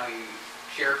Wyandotte County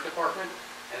Sheriff's Department,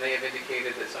 and they have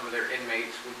indicated that some of their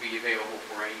inmates would be available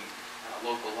for any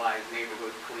localized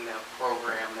neighborhood cleanup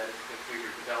program that if we were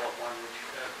to develop one, which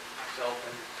myself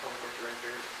and Public Works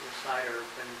Director Snyder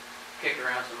have been kicked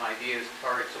around some ideas to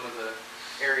target some of the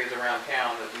areas around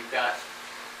town that we've got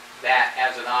that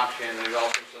as an option. There's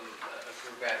also a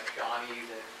group out of Shawnee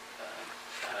that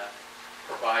kind of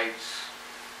provides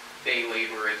day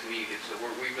labor as needed. So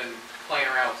we've been playing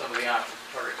around with some of the options to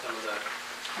target some of the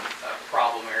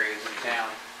problem areas in town.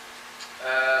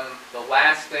 The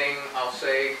last thing I'll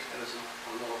say, and this is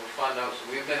a more of a fun note, so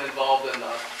we've been involved in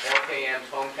the LKM's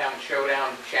Hometown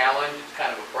Showdown Challenge. It's kind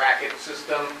of a bracket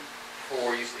system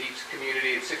for each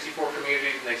community. It's 64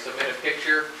 communities, and they submit a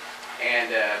picture,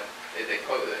 and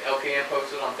LKM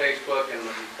posts it on Facebook, and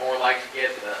the more likes you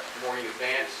get, the more you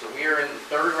advance. So we are in the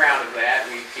third round of that.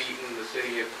 We've beaten the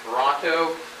city of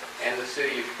Toronto and the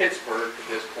city of Pittsburgh to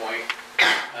this point.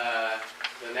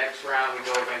 The next round we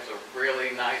go against a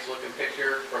really nice looking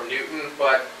picture from Newton,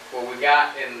 but what we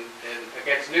got in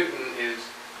against Newton is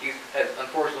he has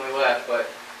unfortunately left, but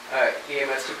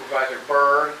EMS Supervisor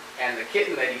Burr and the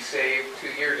kitten that he saved 2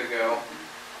 years ago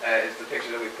is the picture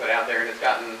that we put out there, and it's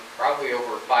gotten probably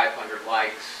over 500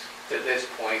 likes to this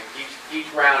point. Each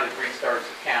round it restarts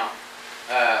the count.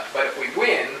 But if we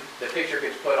win, the picture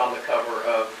gets put on the cover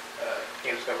of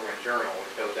Kansas Government Journal,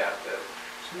 which goes out to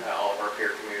all of our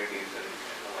peer communities and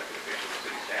elected officials and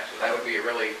city staff. So that would be a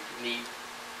really neat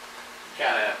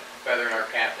kind of feather in our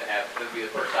cap to have. This would be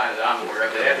the first time that I'm aware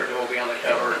of that Edwardsville will be on the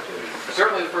cover.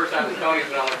 Certainly the first time that Tony's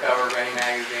been on the cover of any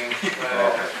magazine.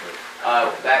 But,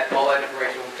 all that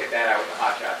information, we'll take that out with the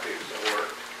Hot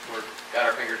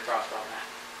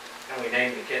And we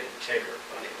named the kitten Tigger,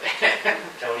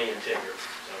 Tony and Tigger.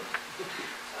 So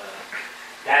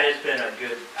that has been a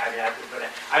good, I mean,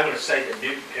 I'm going to say the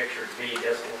Newton picture to me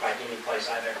doesn't look like any place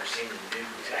I've ever seen the Newton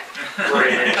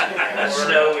bridge. A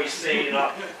snowy scene.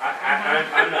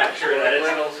 I'm not sure that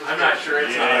it's, I'm not sure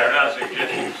it's Yeah, they're not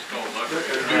suggesting it's gonna look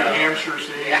good. New Hampshire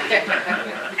scene.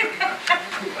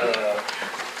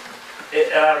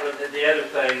 The other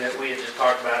thing that we had just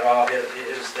talked about all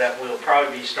is that we'll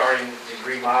probably be starting the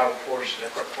remodel portion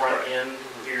of the front end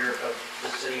here of the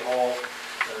city hall.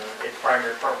 Its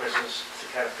primary purpose is to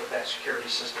kind of put that security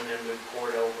system in, move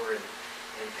court over, and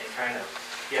kind of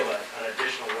give an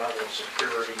additional level of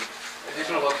security.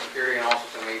 Additional level of security and also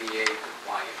some ADA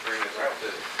compliance, bring us up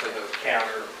to the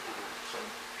Counter, some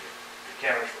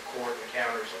counters for court, and the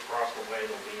counters across the way,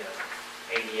 there'll be a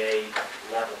ADA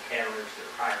level counters that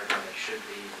are higher than they should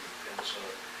be. And so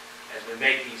as we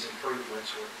make these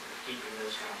improvements, we're keeping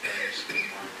those kind of things in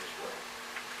mind as well.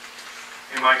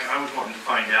 Hey, Mike, I was wanting to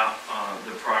find out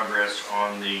the progress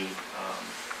on the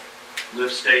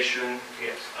lift station.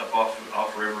 Yes. Up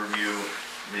off Riverview.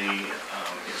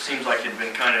 It seems like it'd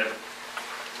been kind of,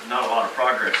 not a lot of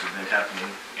progress had been happening,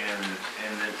 and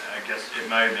I guess it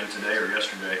might have been today or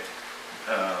yesterday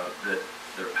that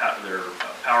their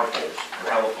power poles, or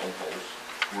telephone poles,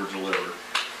 were delivered.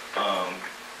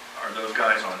 Are those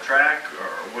guys on track,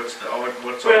 or what's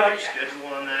our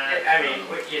schedule on that? I mean,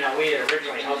 we had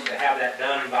originally hoped to have that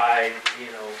done by,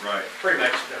 Right. pretty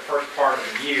much the first part of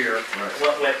the year.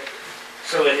 Right.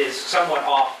 So it is somewhat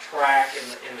off track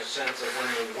in the sense of when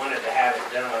we wanted to have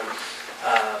it done,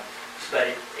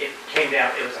 but it came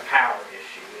down, it was a power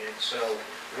issue, and so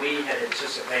we had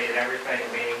anticipated everything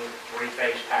being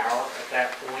three-phase power at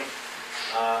that point,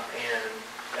 and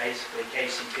basically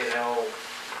KCPL,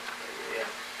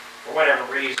 for whatever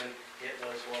reason, it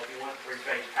was, well, if you want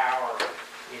three-phase power,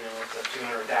 it's a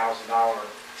 $200,000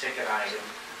 ticket item,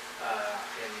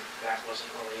 and that wasn't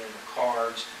really in the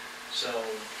cards. So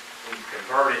we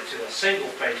converted to a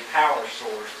single-phase power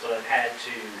source, but had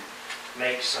to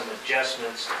make some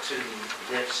adjustments to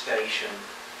the lift station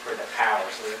for the power.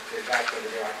 So there's actually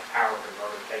like a power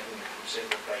converter taking it from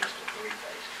single-phase to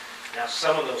three-phase. Now,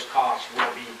 some of those costs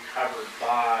will be covered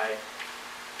by,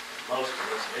 most of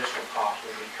those additional costs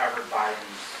will be covered by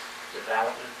the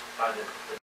development,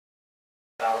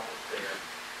 development there.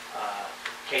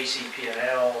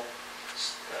 KCP&L,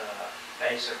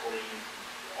 basically,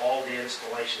 all the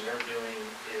installation they're doing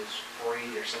is free.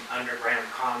 There's some underground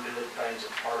conduit things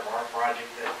as part of our project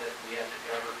that we have to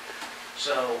cover.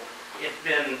 So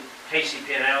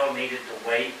KCP&L needed to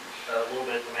wait a little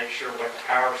bit to make sure what the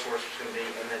power source was going to be.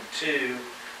 And then two,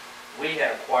 we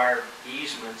had acquired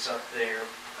easements up there,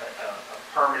 a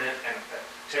permanent and a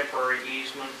temporary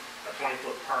easement, a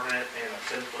 20-foot permanent and a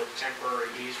 10-foot temporary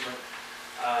easement.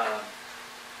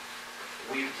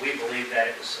 We believe that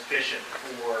it was sufficient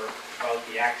for both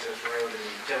the access road and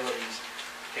the utilities.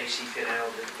 KCP&L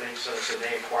didn't think so, so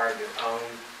they acquired their own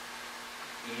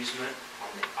easement on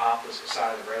the opposite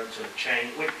side of the road to the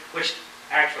chain, which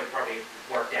actually probably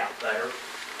worked out better.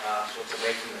 So it's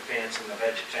away from the fence and the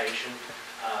vegetation.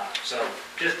 So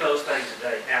just those things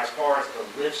today. Now, as far as the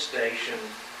lift station,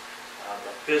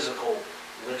 the physical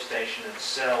lift station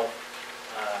itself,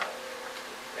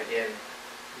 again,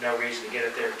 no reason to get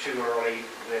it there too early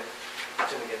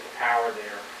until we get the power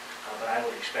there. But I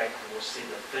would expect we'll see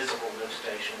the physical lift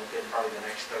station within probably the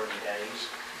next 30 days.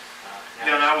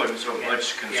 No, I wasn't so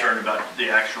much concerned about the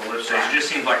actual lift station. It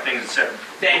just seems like things that set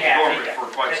dormant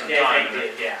for quite some time. They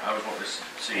did, yeah. I was wanting to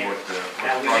see what the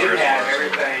now, we do have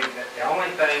everything. The only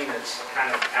thing that's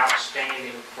kind of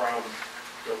outstanding from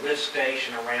the lift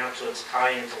station around to its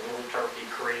tie into Little Turkey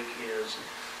Creek is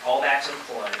all that's in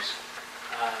place.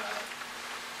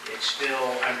 It's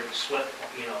still under the SWIP,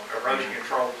 erosion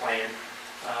control plan,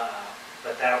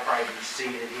 but that'll probably be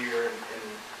seeded here in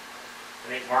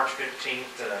I think March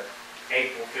 15th to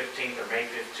April 15th or May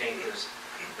 15th is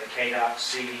the KDOT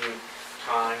seeding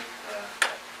time.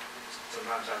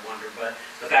 Sometimes I wonder, but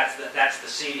that's the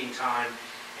seeding time,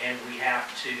 and we have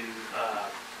to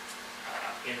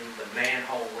in the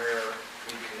manhole where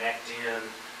we connect in.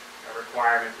 A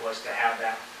requirement was to have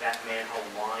that manhole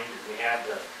lined, and we have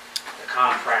the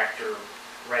contractor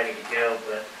ready to go,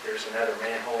 but there's another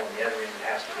manhole on the other end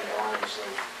that has to be lined, so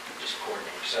just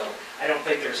coordinate. So I don't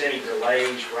think there's any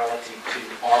delays relative to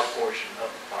our portion of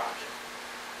the project.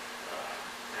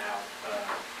 Now,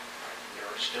 there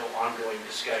are still ongoing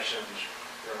discussions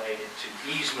related to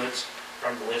easements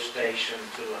from the lift station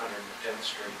to 110th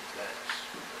Street that's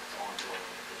ongoing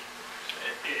at this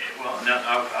point. Well, no,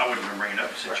 I wouldn't even bring it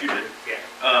up since you did. Yeah.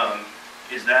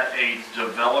 Is that a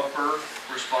developer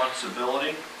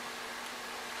responsibility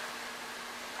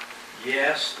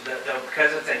Yes, because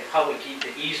it's a public,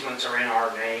 the easements are in our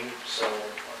name, so,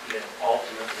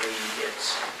 ultimately,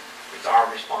 it's our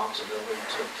responsibility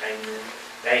to obtain them.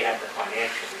 They have the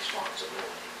financial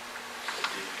responsibility to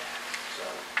do that, so.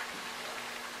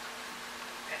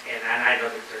 And I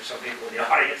know that there's some people in the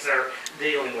audience that are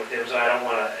dealing with them, so I don't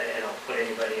want to, put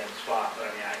anybody on the spot, but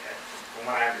I mean, from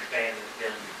what I understand, there's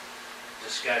been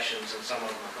discussions, and some of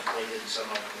them are completed, and some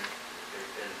of them,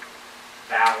 there's been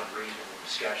valid, reasonable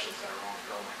discussions that are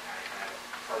ongoing. I haven't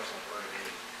personally heard of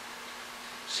any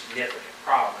significant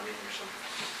problem. I mean, there's some,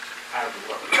 how do we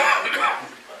work it out,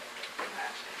 but from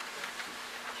that standpoint.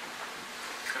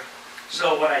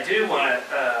 So what I do want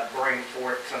to bring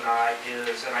forth tonight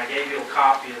is, and I gave you a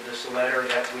copy of this letter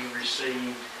that we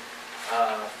received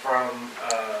from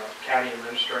County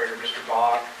Administrator Mr.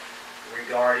 Bach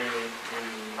regarding the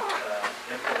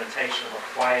implementation of a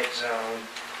quiet zone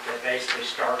that basically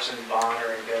starts in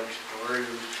Bonner and goes through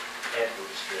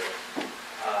Edwardsville.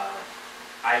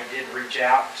 I did reach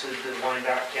out to the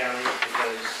Wyandotte County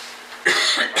because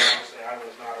honestly I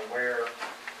was not aware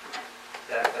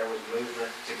that there was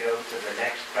movement to go to the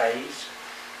next phase,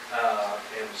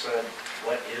 and said,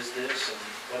 what is this and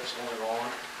what's going on?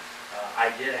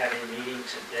 I did have a meeting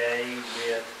today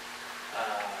with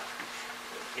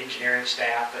engineering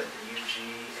staff at the UG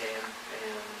and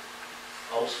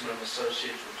Olson and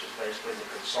Associates, which is basically the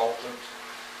consultant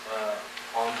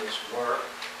on this work.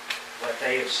 What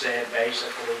they have said,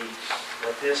 basically,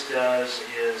 what this does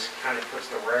is kind of puts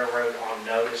the railroad on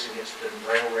notice and gets the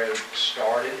railroad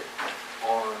started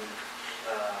on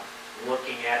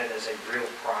looking at it as a real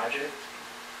project.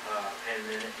 And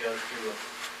then it goes through a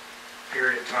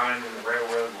period of time when the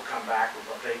railroad will come back with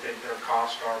what they think their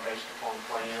costs are based upon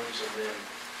plans, and then,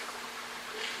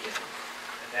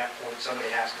 at that point, somebody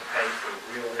has to pay for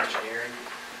real engineering,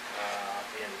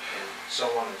 and so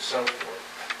on and so forth.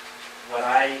 What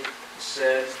I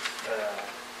said,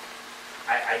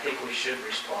 I think we should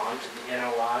respond to the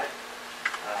NOI.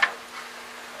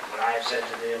 What I have said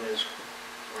to them is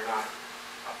we're not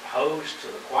opposed to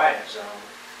the quiet zone.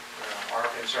 Our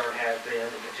concern has been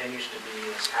and continues to be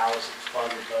is how is it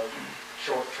funded both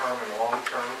short-term and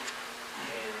long-term.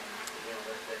 And,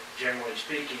 that generally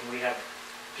speaking, we have,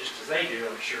 just as they do,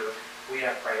 I'm sure, we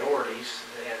have priorities,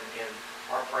 and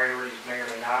our priorities may or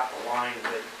may not align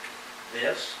with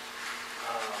this.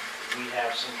 We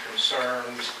have some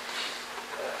concerns.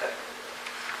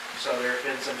 So there's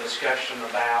been some discussion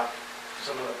about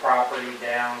some of the property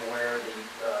down where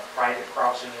the private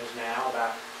crossing is now,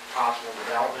 about possible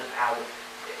development.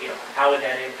 How would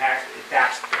that impact, if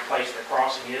that's the place the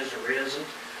crossing is or isn't?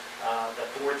 The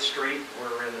 4th Street,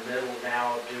 we're in the middle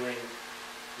now of doing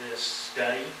this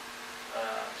study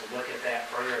to look at that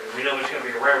further. We know there's going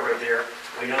to be a railroad there.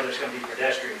 We know there's going to be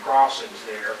pedestrian crossings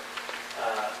there.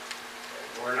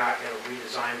 We're not going to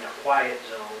redesign the quiet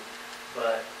zone,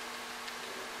 but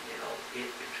it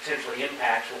potentially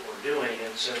impacts what we're doing.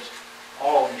 And since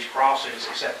all of these crossings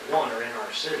except one are in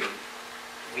our city,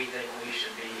 we think we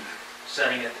should be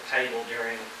sitting at the table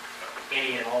during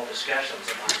any and all discussions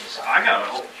about this. I got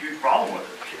a huge problem with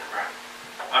it. Right.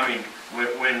 I mean,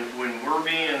 when we're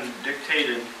being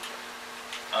dictated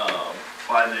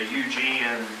by the UG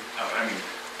and,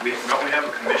 don't we have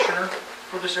a commissioner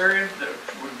for this area that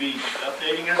would be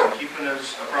updating us and keeping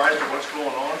us apprised of what's going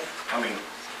on? I mean,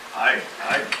 I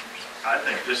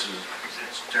think it's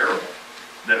terrible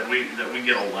that we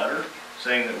get a letter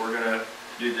saying that we're going to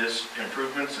do this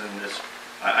improvements and this.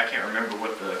 I can't remember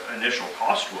what the initial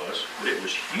cost was, but it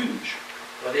was huge.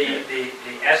 Well, the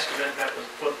estimate that was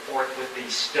put forth with the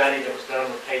study that was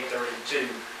done with K32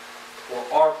 for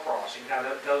our crossing, now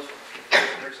there's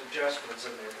adjustments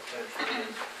in there potentially.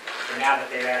 And now that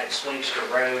they've added Slingster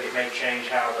Road, it may change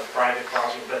how the private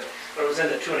crossing, but it was in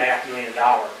the $2.5 million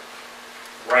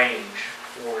range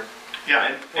for. Yeah,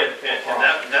 and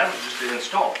that was just to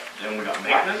install. Then we got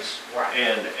maintenance, right.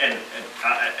 And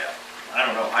I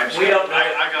don't know.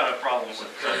 I got a problem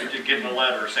with getting a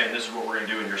letter saying this is what we're going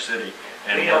to do in your city,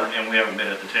 and we haven't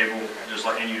been at the table. Just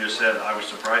like, and you just said, I was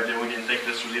surprised that we didn't think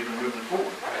this was even moving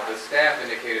forward. The staff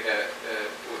indicated that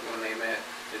when they met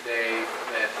today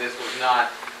that this was not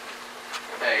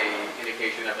a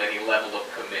indication of any level of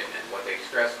commitment. What they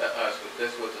stressed to us was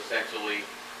this was essentially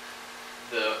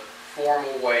the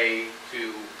formal way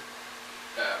to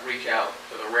reach out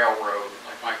to the railroad,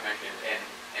 like Mike mentioned, and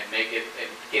make it and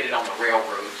get it on the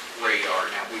railroad's radar.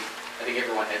 Now, I think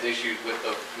everyone has issues with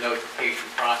the notification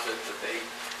process that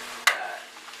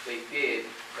they did,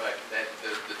 but that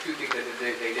the two things that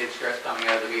they did stress coming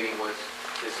out of the meeting was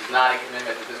this is not a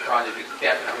commitment that this project is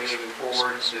definitely moving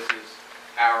forward. This is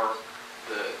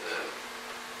the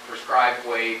prescribed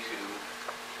way to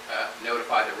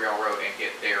notify the railroad and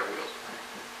get their wheels.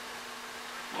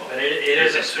 But it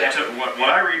is a step. What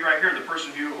I read right here, the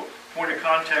person who point of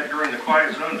contact during the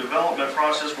quiet zone development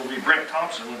process will be Brent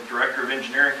Thompson, the Director of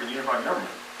Engineering for the Unified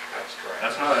Government. That's correct.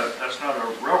 That's not a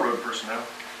railroad personnel.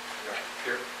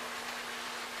 Here.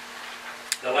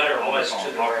 The letter was to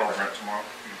the I'll call railroad. Brent tomorrow.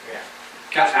 Yeah.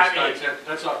 Councilman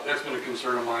Stites, that's been a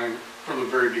concern of mine from the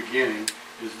very beginning,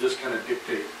 is this kind of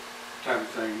dictate type of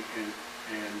thing, and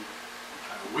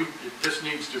this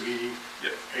needs to be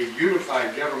a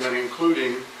unified government,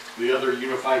 including the other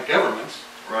unified governments.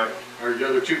 Right. Or the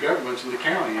other two governments in the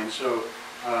county, and so,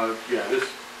 yeah,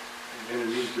 and it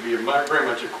needs to be very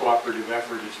much a cooperative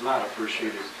effort. It's not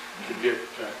appreciated to get,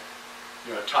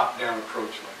 a top-down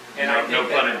approach like And I no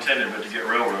think pun that, intended, but to get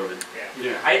railroaded.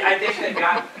 yeah. I think they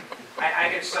got, I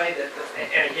could say that,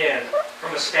 and again,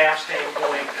 from a staff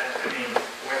standpoint, I mean,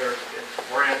 whether it's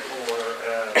Brent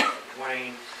or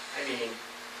Wayne, I mean,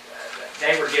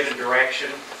 they were given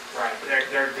direction, right?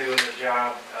 They're doing the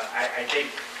job. I think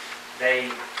they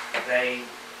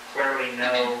clearly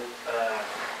know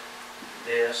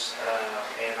this,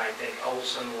 and I think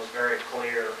Olson was very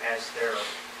clear as their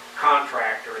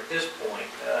contractor at this point,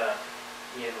 that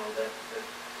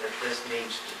this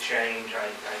needs to change. I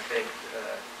think,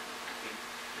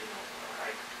 I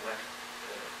let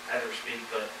others speak,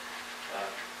 but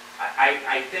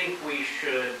I think we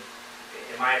should,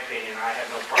 in my opinion, I have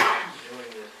no problem doing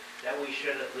this, that we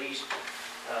should at least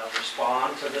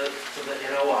respond to the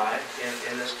NOI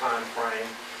in this time frame,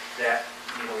 that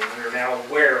we're now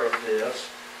aware of this,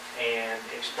 and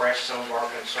express some of our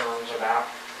concerns about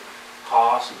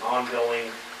costs and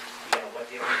ongoing, what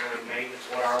the ongoing maintenance,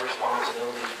 what our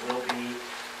responsibilities will be,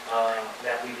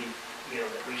 that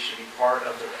we should be part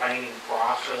of the planning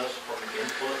process from the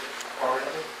input part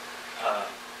of it.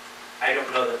 I don't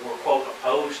know that we're quote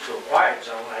opposed to a quiet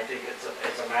zone. I think it's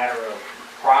a matter of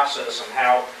process and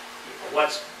how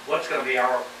what's going to be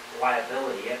our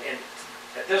liability. And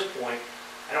at this point,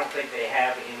 I don't think they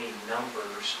have any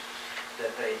numbers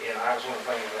that they. I was one of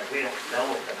the things like we don't know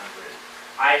what the number is.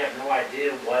 I have no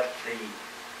idea what the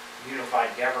unified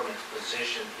government's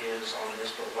position is on this.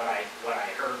 But what I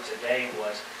heard today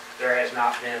was there has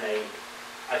not been a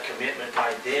commitment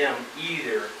by them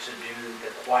either to do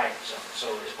the quiet zone.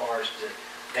 So as far as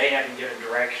they haven't given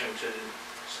direction to the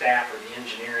staff or the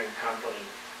engineering company,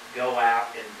 go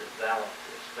out and develop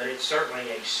this. But it's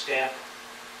certainly a step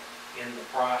in the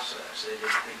process. It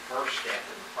is the first step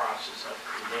in the process of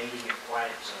creating a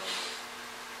quiet zone.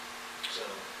 So,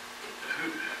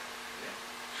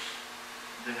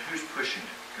 Then who's pushing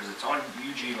it? Because it's on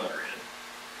UG letterhead.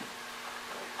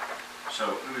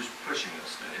 So who's pushing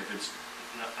this then? If it's,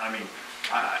 I mean,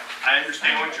 I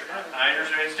understand what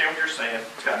you're saying.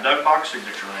 It's got Doug Bach's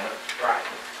signature on it. right.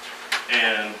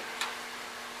 And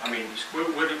I mean,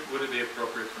 Would it be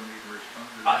appropriate for me to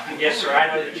respond? Yes, sir. I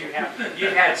know that you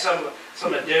had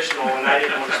some additional, and I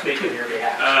didn't want to speak on your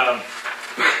behalf.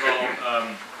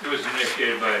 It was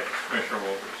initiated by Commissioner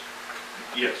Walters.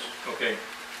 yes. Okay.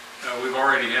 We've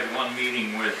already had one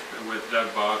meeting with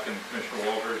Doug Bach and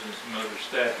Commissioner Walters and some other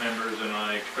staff members, and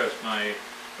I expressed my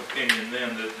opinion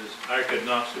then that I could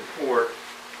not support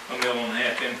a $1.5 million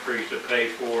increase to pay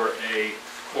for a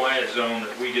quiet zone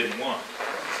that we didn't want.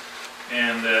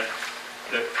 And that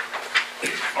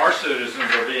our citizens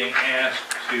are being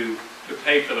asked to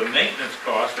pay for the maintenance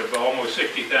cost of almost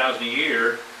 $60,000 a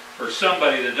year for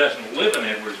somebody that doesn't live in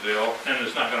Edwardsville and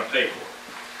is not going to pay for it.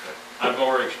 I've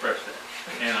already expressed that,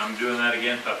 and I'm doing that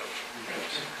again publicly.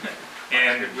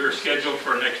 And we're scheduled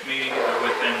for our next meeting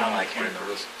with them on the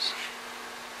 21st.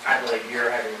 I believe you're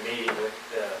having a meeting with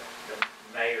the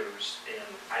mayors, and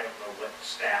I don't know what the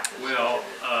staff is. Well,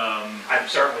 I'm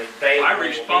certainly available.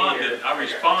 I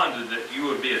responded that you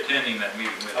would be attending that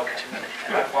meeting with me. Okay,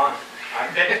 that's fine.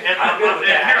 I'm good with And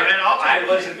that. I'll tell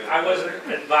you, I wasn't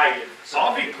invited. So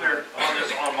I'll be clear on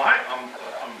this, on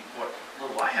what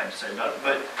little I have to say about it,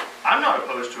 but I'm not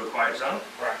opposed to a quiet zone.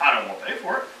 Right. I don't want to pay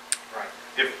for it. Right.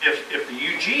 If the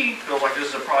UG feels like this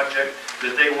is a project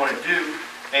that they want to do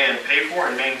and pay for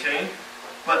and maintain,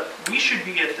 but we should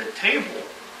be at the table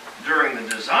during the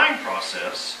design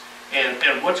process and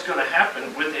what's going to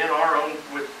happen within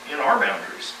our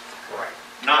boundaries. Right.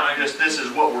 Not just this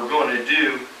is what we're going to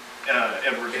do,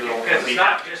 Edwardsville. Because it's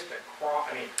not just the cross,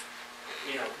 I mean,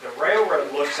 the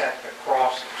railroad looks at the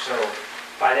crossing, so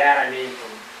by that I mean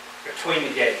from between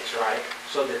the gates, right?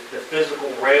 So that the physical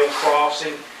rail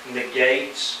crossing and the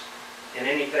gates and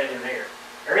anything in there.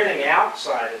 Everything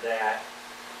outside of that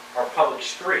are public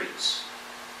streets,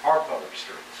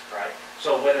 right?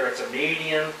 So whether it's a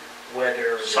median,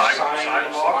 whether it's a sign,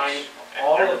 Sidewalks.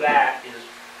 all of that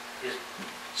is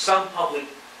some public,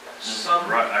 some,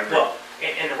 Right, I agree. well,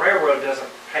 and the railroad doesn't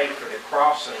pay for the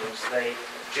crossings, they,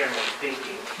 generally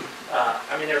speaking.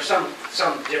 I mean, there's some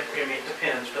different, I mean, it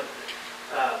depends, but,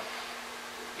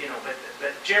 you know,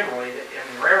 but generally,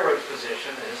 the railroad's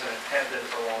position is, and it has been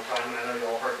for a long time, and I know you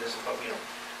all heard this, but, you know,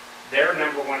 their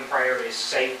number one priority is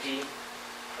safety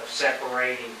of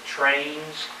separating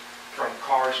trains from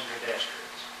cars and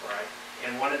pedestrians, right?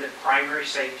 And one of the primary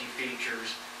safety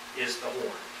features is the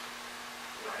horn,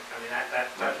 right? I mean,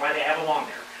 that's why they have them on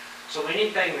there. So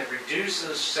anything that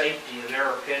reduces safety, in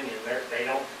their opinion, they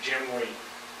don't generally,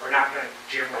 are not going to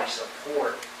generally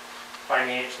support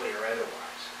financially or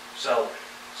otherwise. So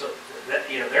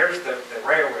that, you know, there's the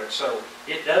railroad. So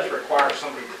it does require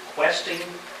somebody requesting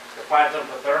the quiet zone,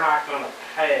 but they're not going to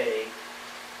pay,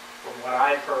 from what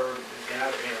I've heard, you know,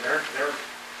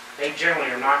 they generally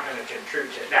are not going to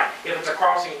contribute to it. Now, if it's a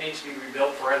crossing that needs to be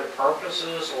rebuilt for other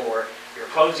purposes, or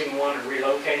you're closing one and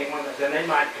relocating one, then they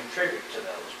might contribute to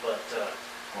those, but,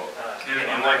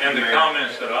 and the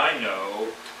comments that I know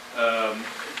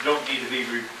don't need to be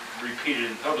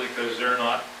repeated in public because they're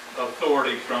not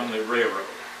authority from the railroad.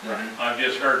 I've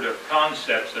just heard the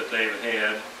concepts that they've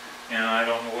had, and I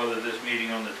don't know whether this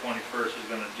meeting on the 21st is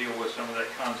going to deal with some of that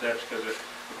concepts, because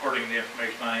according to the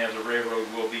information I have, the railroad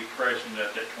will be present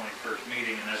at that 21st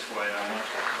meeting, and that's why I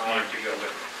want to go with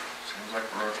it. Seems like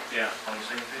we're on the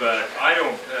same page. But I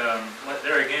don't,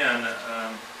 there again,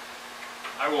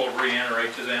 I will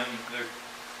reiterate to them, the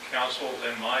council,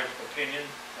 and my opinion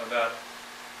about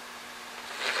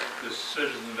the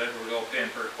citizens of Edwardsville paying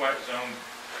for a quiet zone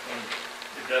when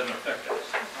it doesn't affect us.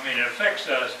 I mean, it affects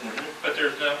us, but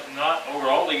there's not, over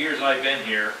all the years I've been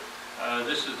here,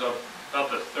 this is about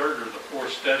the third or the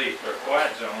fourth study for a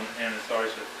quiet zone, and it's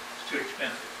always it's too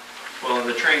expensive. Well, and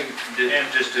the train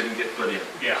just didn't get put in.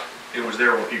 Yeah. It was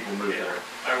there when people moved there.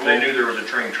 They knew there was a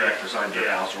train track beside their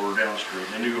house or down the street.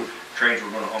 They knew trains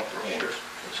were going to hump their horns.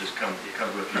 It's just comes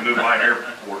with, you move by an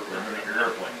airport, they're going to hear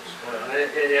airplanes.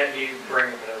 well, you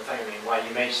bring up another thing. I mean, while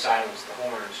you may silence the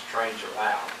horns, trains are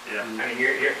loud. Yeah. I mean,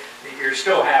 you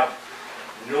still have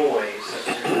noise,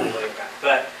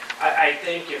 but I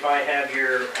think if I have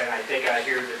your, and I think I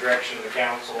hear the direction of the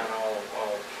council, and I'll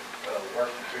work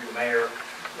through the mayor,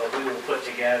 but we will put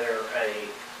together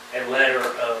a letter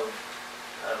of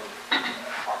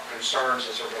our concerns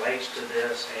as it relates to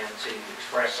this, and to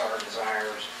express our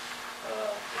desires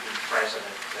to be present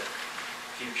at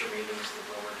future meetings that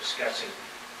we're discussing.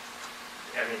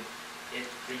 I mean,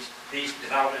 these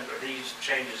development, or these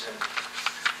changes in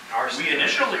our We city.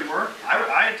 initially were,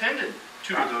 I attended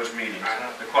two of those meetings,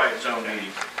 the quiet zone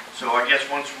meeting. So I guess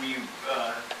once we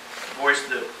voiced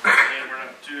that, hey, we're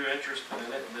not too interested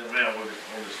in it, then we'll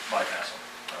just bypass them.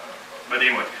 But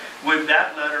anyway, would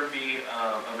that letter be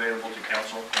available to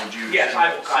council? Would you Yes,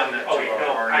 I will send that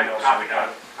to our email so we got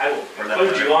it? I will Or that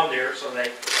include you letter? on there so that,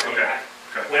 I mean, Okay.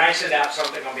 Okay. when I send out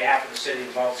something on behalf of the city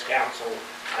involves council,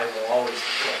 I will always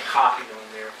put a copy on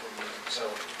there for you. So,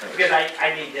 because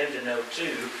I need them to know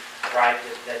too, right,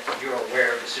 that you're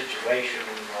aware of the situation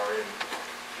and you are in.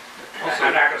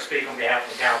 I'm not going to speak on behalf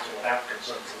of the council without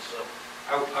consensus, so.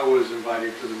 I was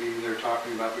invited to the meeting they're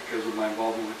talking about because of my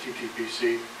involvement with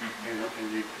TTPC and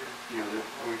they're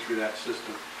going through that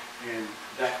system. And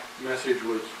that message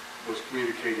was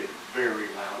communicated very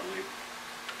loudly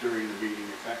during the meeting.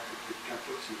 In fact, it kind of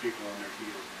put some people on their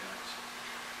heels and nuts.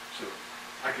 So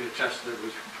I can attest that it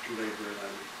was conveyed very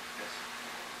loudly. Yes.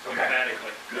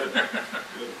 Emphatically. Good.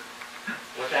 Good.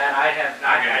 With that,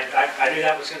 I knew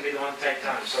that was going to be the one to take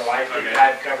time, so I think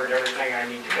I've covered everything I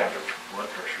need to cover. Blood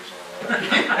pressure's on.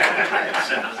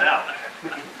 Send us out.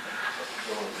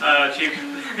 Chief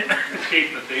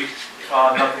Mathies.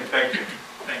 Nothing, thank you.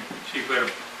 Thank you. Chief Whittam.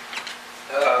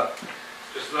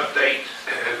 Just an update,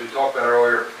 as we talked about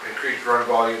earlier, increased run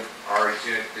volume, already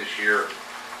seen it this year.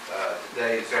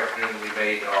 Today, this afternoon, we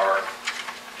made our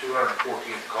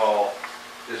 214th call.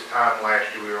 This time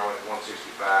last year, we were only at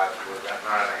 165, so we're about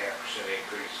 9.5%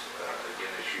 increase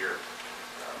again this year.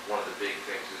 One of the big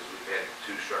things is we've had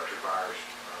 2 structure fires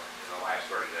in the last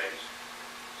 30 days.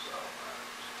 So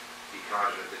be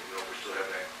confident that, we're still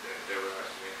having that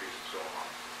everlasting increase that's going on.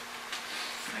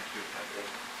 Thank you.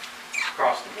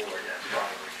 Across the board, that's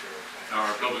probably true.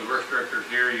 Our public works director's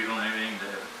here. You don't have anything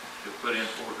to put in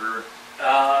for her?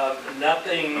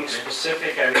 Nothing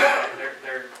specific. I mean,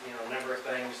 there a number of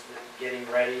things that getting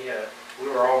ready. We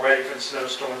were all ready for the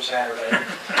snowstorm Saturday,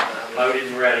 loaded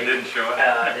and ready. Didn't show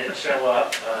up. Didn't show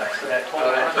up. So that's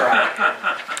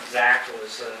right. Zach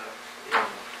was,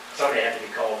 somebody had to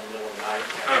be called in the middle of the night.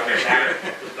 Okay.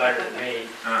 Zach was better than me.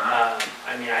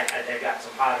 I mean, they've got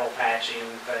some pothole patching,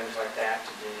 things like that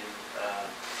to do.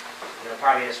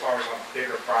 probably as far as on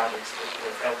bigger projects,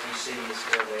 the LTC is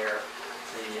still there.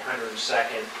 The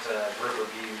 102nd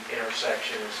Riverview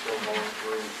intersection is still going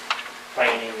through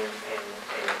planning and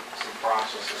some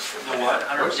processes for The that.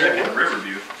 what? 102nd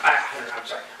Riverview. I'm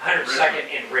sorry, 102nd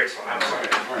in Richland, I'm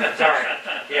sorry. Sorry,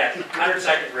 yes,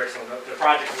 102nd Richland, the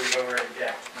project we've already,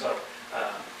 yeah, so,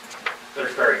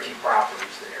 there's very few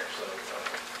properties there, so,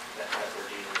 that we're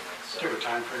dealing with, Do you have so.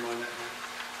 a time frame on that?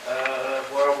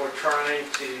 Well, we're trying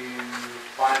to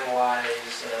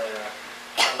finalize,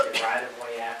 some of the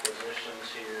right-of-way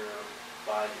acquisitions here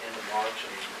by the end of March,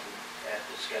 and we had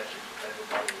discussions with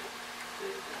everybody,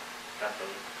 the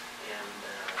company, and,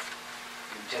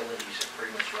 utilities are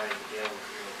pretty much ready to go with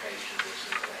relocation as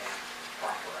soon as they have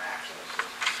proper access.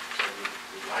 So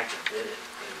we'd like to bid it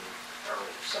in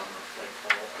early summer, late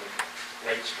fall,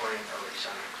 late spring, early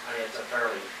summer. I mean, it's a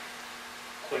fairly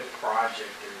quick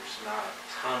project. There's not a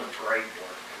ton of grade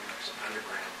work. I mean, there's some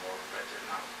underground work, but there's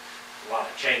not a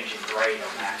lot of change in grade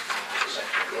on that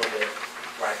section. A little bit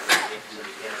right when you get to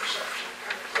the intersection,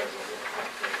 kind of goes a little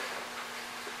bit there.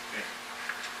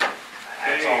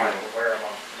 That's all I'm aware of.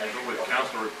 With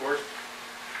council reports,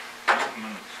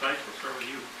 Councilman Stice, we'll start with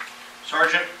you.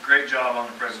 Sergeant, great job on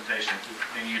the presentation.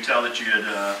 And you could tell that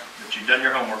you'd done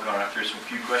your homework on it. I threw some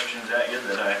few questions at you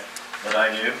that I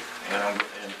knew, and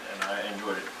I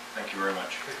enjoyed it. Thank you very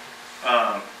much.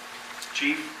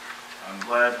 Chief, I'm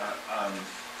glad.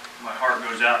 My heart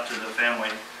goes out to the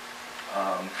family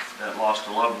that lost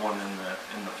a loved one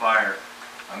in the fire.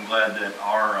 I'm glad that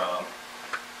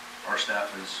our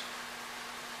staff is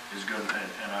good,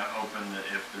 and I'm hoping that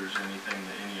if there's anything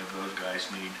that any of those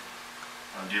guys need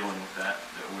dealing with that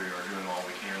we are doing all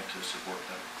we can to support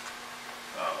them.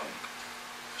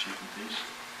 Chief and Peace,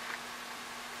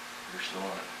 you're still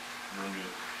on it, doing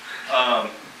good.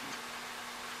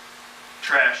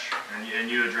 Trash, and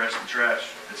you addressed the trash.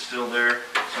 It's still there.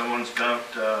 Someone's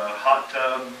dumped a hot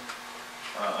tub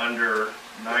under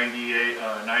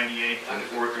 98th and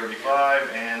 435,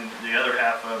 and the other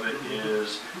half of it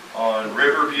is on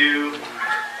Riverview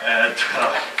at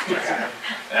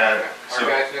Our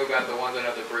guys knew about the ones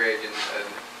under the bridge and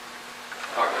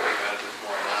talked to me about it this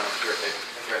morning. I'm not sure if they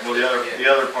addressed well, it. the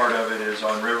other part of it is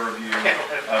on Riverview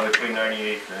between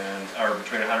 98th or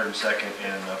between 102nd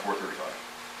and 435.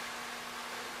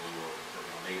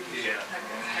 Yeah.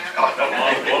 I'm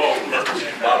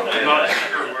not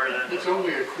sure where that is. It's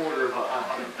only a quarter of a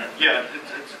hot. Yeah,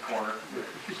 it's a corner.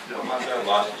 My son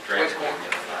lost his Which transfer one? the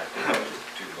other night,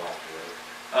 too long for it.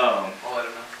 I'll let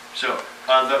them know. So,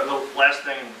 the last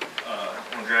thing, I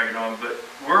want to drag it on, but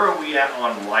where are we at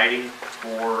on lighting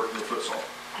for the futsal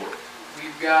court?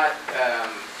 We've got,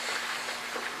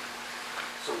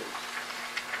 so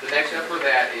the next step for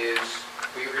that is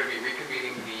we are going to be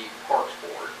reconvening the Parks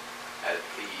Board at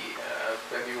the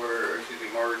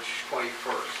March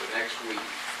 21st, so next week.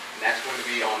 And that's going to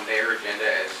be on their agenda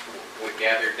as we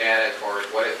gather data as far as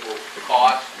what it will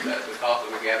cost, the cost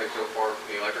that we gathered so far from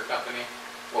the electric company,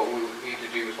 what we would need to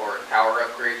do as far as power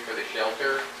upgrades for the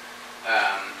shelter,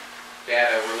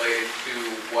 data related to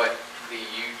what the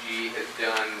UG has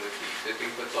done with the existing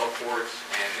futsal courts,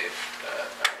 and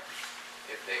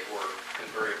if they were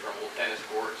converted from old tennis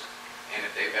courts, and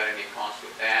if they've got any costs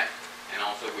with that. And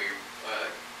also we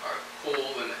are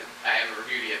pulled, and I haven't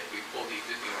reviewed yet, we pulled the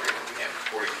existing agreement we have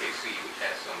with 40KC, which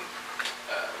has some,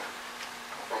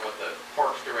 from what the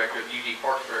Parks Director, the UG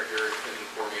Parks Director has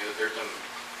informed me that there's some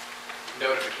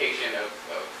notification of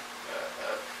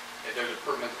if there's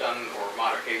improvements done or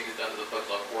modifications done to the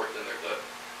futsal courts, then there's a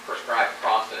prescribed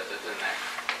process that's in that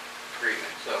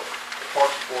agreement. So the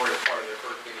Parks Board, as part of their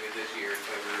first meeting of this year, is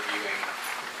going to be reviewing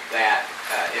that.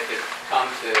 If it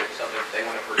comes to something that they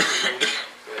want to pursue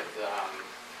with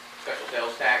special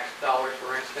sales tax dollars,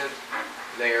 for instance,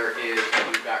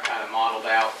 we've got kind of modeled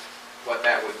out what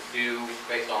that would do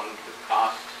based on the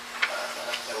cost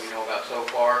that we know about so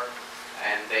far,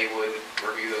 and they would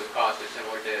review those costs as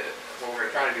similar to what we're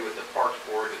going to try to do with the Parks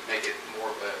Board, is make it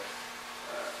more of a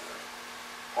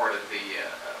part of the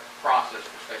process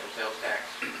for special sales tax.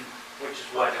 Which is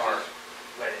what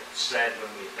it said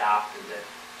when we adopted that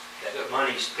the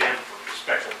money spent for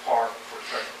special parks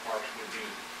would be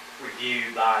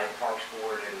reviewed by the Parks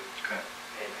Board and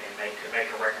make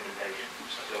a recommendation.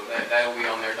 So that will be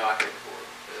on their docket for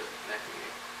the next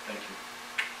meeting. Thank you.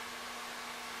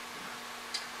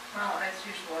 Well, as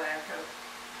usual, I echo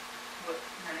what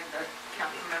many of the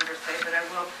council members say, but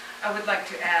I would like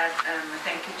to add a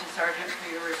thank you to Sergeant for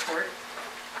your report,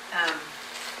 and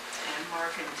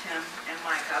Mark and Tim and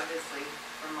Mike, obviously,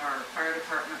 from our fire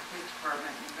department, police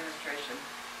department, administration.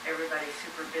 Everybody's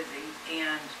super busy,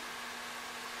 and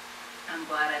I'm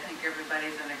glad, I think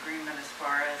everybody's in agreement as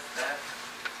far as the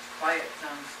quiet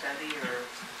zone study or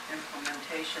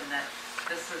implementation, that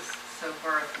this is so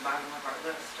far at the bottom of our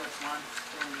list of wants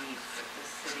or needs that the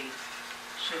city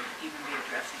should even be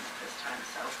addressing at this time.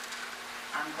 So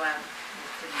I'm glad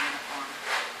we're pretty uniform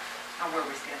on where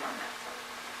we stand on that. So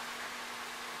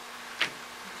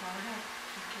that's all I have.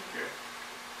 Thank you.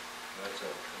 That's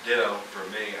a ditto for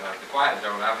me. The quiet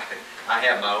zone, I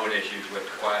have my own issues with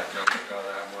the quiet zone because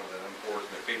I'm one of the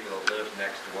unfortunate people that lives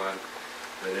next to one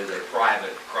that is a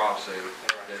private crossing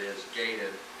that is gated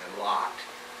and locked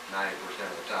 90%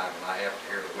 of the time, and I have to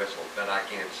hear the whistle, but I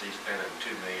can't see spending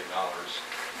 $2 million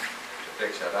to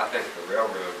fix that. I think the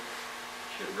railroad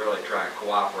should really try and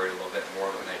cooperate a little bit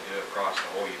more than they do across the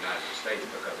whole United States,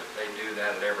 because if they do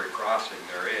that at every crossing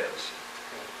there is,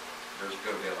 there's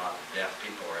going to be a lot of deaf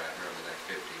people around here in the next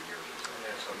 15 years or so.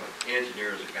 Some of the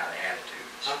engineers have got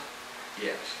attitudes. Huh?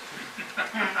 Yes.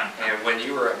 And when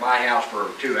you were at my house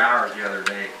for 2 hours the other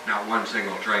day, not one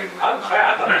single train went by.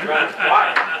 I thought it was running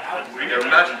quiet. There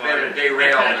must have been a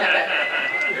derailment.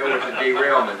 There was a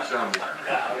derailment somewhere.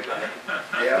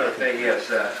 The other thing is,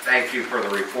 thank you for the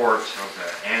reports,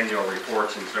 the annual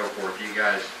reports and so forth. You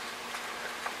guys,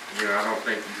 you know,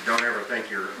 don't ever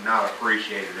think you're not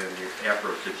appreciated in the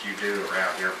efforts that you do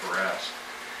around here for us.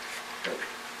 But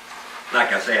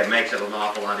like I say, it makes it an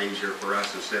awful lot easier for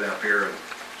us to sit up here and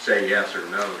say yes or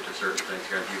no to certain things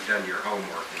because you've done your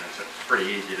homework, and it's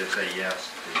pretty easy to say yes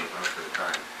to you most of the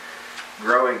time.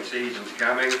 Growing season's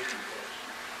coming.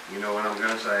 You know what I'm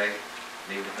going to say.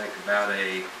 Need to think about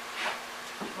a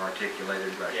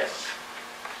articulated budget. Yes.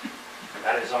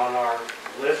 That is on our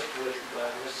list with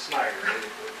Ms. Snyder.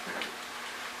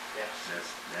 Yes.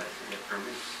 That's it for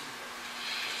me.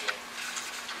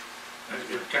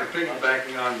 Kind of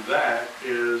piggybacking on that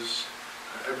is,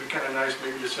 it'd be kind of nice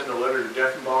maybe to send a letter to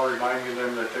Defenbach reminding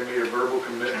them that they made a verbal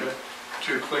commitment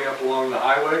to clean up along the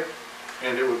highway,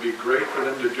 and it would be great for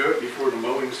them to do it before the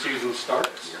mowing season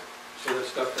starts, so that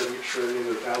stuff doesn't get shredded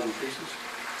into 1,000 pieces.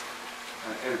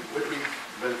 And it would be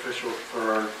beneficial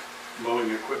for our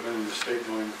mowing equipment and the state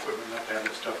mowing equipment not to have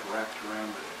that stuff wrapped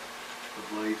around the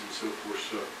blades and so forth.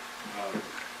 So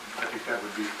I think that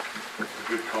would be a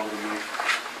good call to make.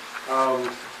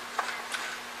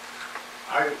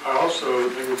 I also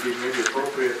think it would be maybe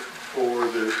appropriate for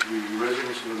the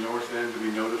residents of the north end to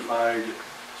be notified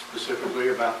specifically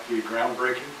about the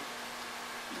groundbreaking.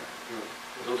 You know,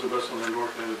 those of us on the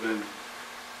north end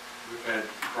we've had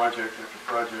project after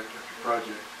project after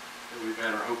project that we've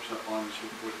had our hopes up on and so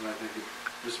forth, and I think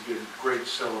this would be a great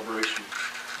celebration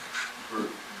for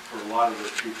a lot of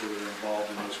the people that are involved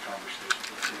in those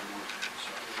conversations on the north end.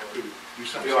 So we would do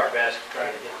something. Do our best to try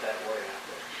to get that word out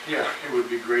there. Yeah, it would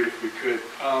be great if we could.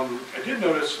 I did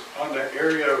notice on that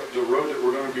area, the road that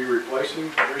we're going to be replacing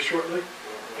very shortly,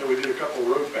 that we did a couple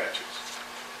road patches.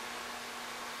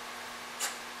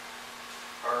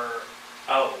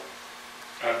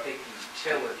 I think the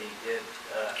utility did,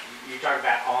 you're talking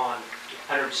about on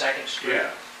 102nd Street? Yeah.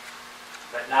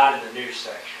 But not in the new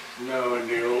section. No,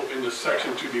 in the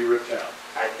section to be ripped out.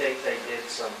 I think they did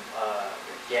some,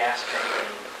 the gas company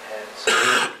had some,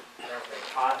 I don't know if they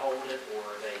potholed it or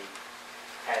they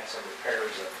had some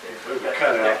repairs up there. It was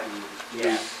cut out.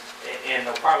 Yeah, and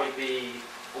there'll probably be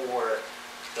for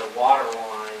the water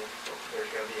line, there's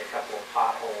going to be a couple of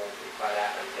potholes by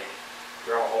that, and they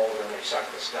drill a hole and they suck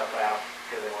the stuff out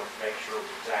because they want to make sure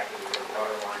exactly where the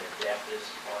water line and depth is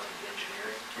as far as the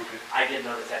engineering. Okay. I did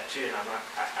notice that too, and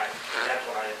that's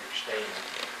what I understand.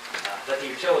 But the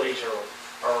utilities are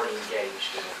already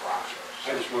engaged in the process.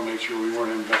 I just want to make sure we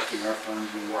weren't investing our funds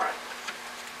in that. Right.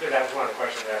 Because that was one of the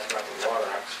questions I asked about the water,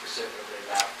 specifically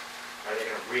about, are they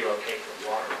going to relocate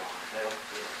the water line? They don't,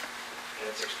 and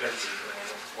it's expensive, and they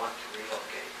don't want to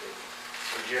relocate.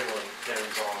 It generally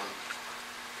depends on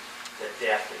the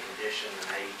depth and condition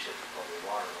and age of the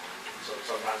water line. So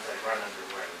sometimes they run under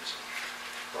roads,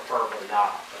 preferably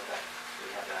not, but we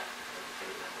have that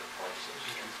in a number of places.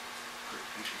 Great,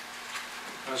 thank you.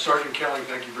 Sergeant Kelly,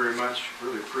 thank you very much.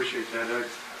 Really appreciate that.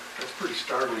 That's pretty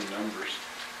startling numbers.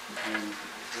 And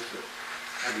that's an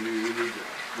avenue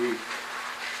we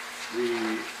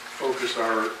focus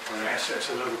our assets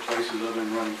in other places other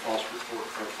than running false reports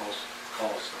or false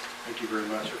calls. So thank you very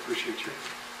much. I appreciate your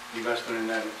investment in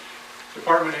that.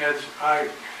 Department heads,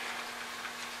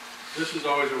 this is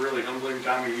always a really humbling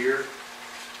time of year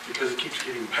because it keeps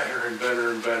getting better and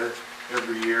better and better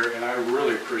every year, and I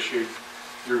really appreciate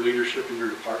your leadership in your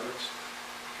departments,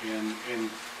 and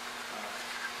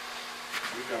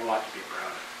we've got a lot to be proud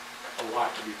of. A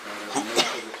lot to be proud of. And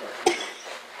that's our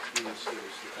in the city.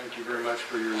 So thank you very much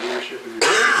for your leadership and your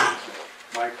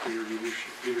Mike, for your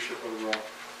leadership overall.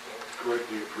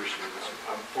 Greatly appreciated.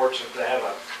 I'm fortunate to have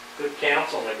a good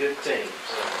council and a good team,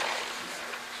 so.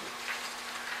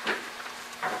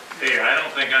 Hey, I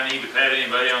don't think I need to pat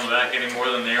anybody on the back any more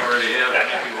than they already have.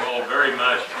 Thank you all very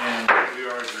much, and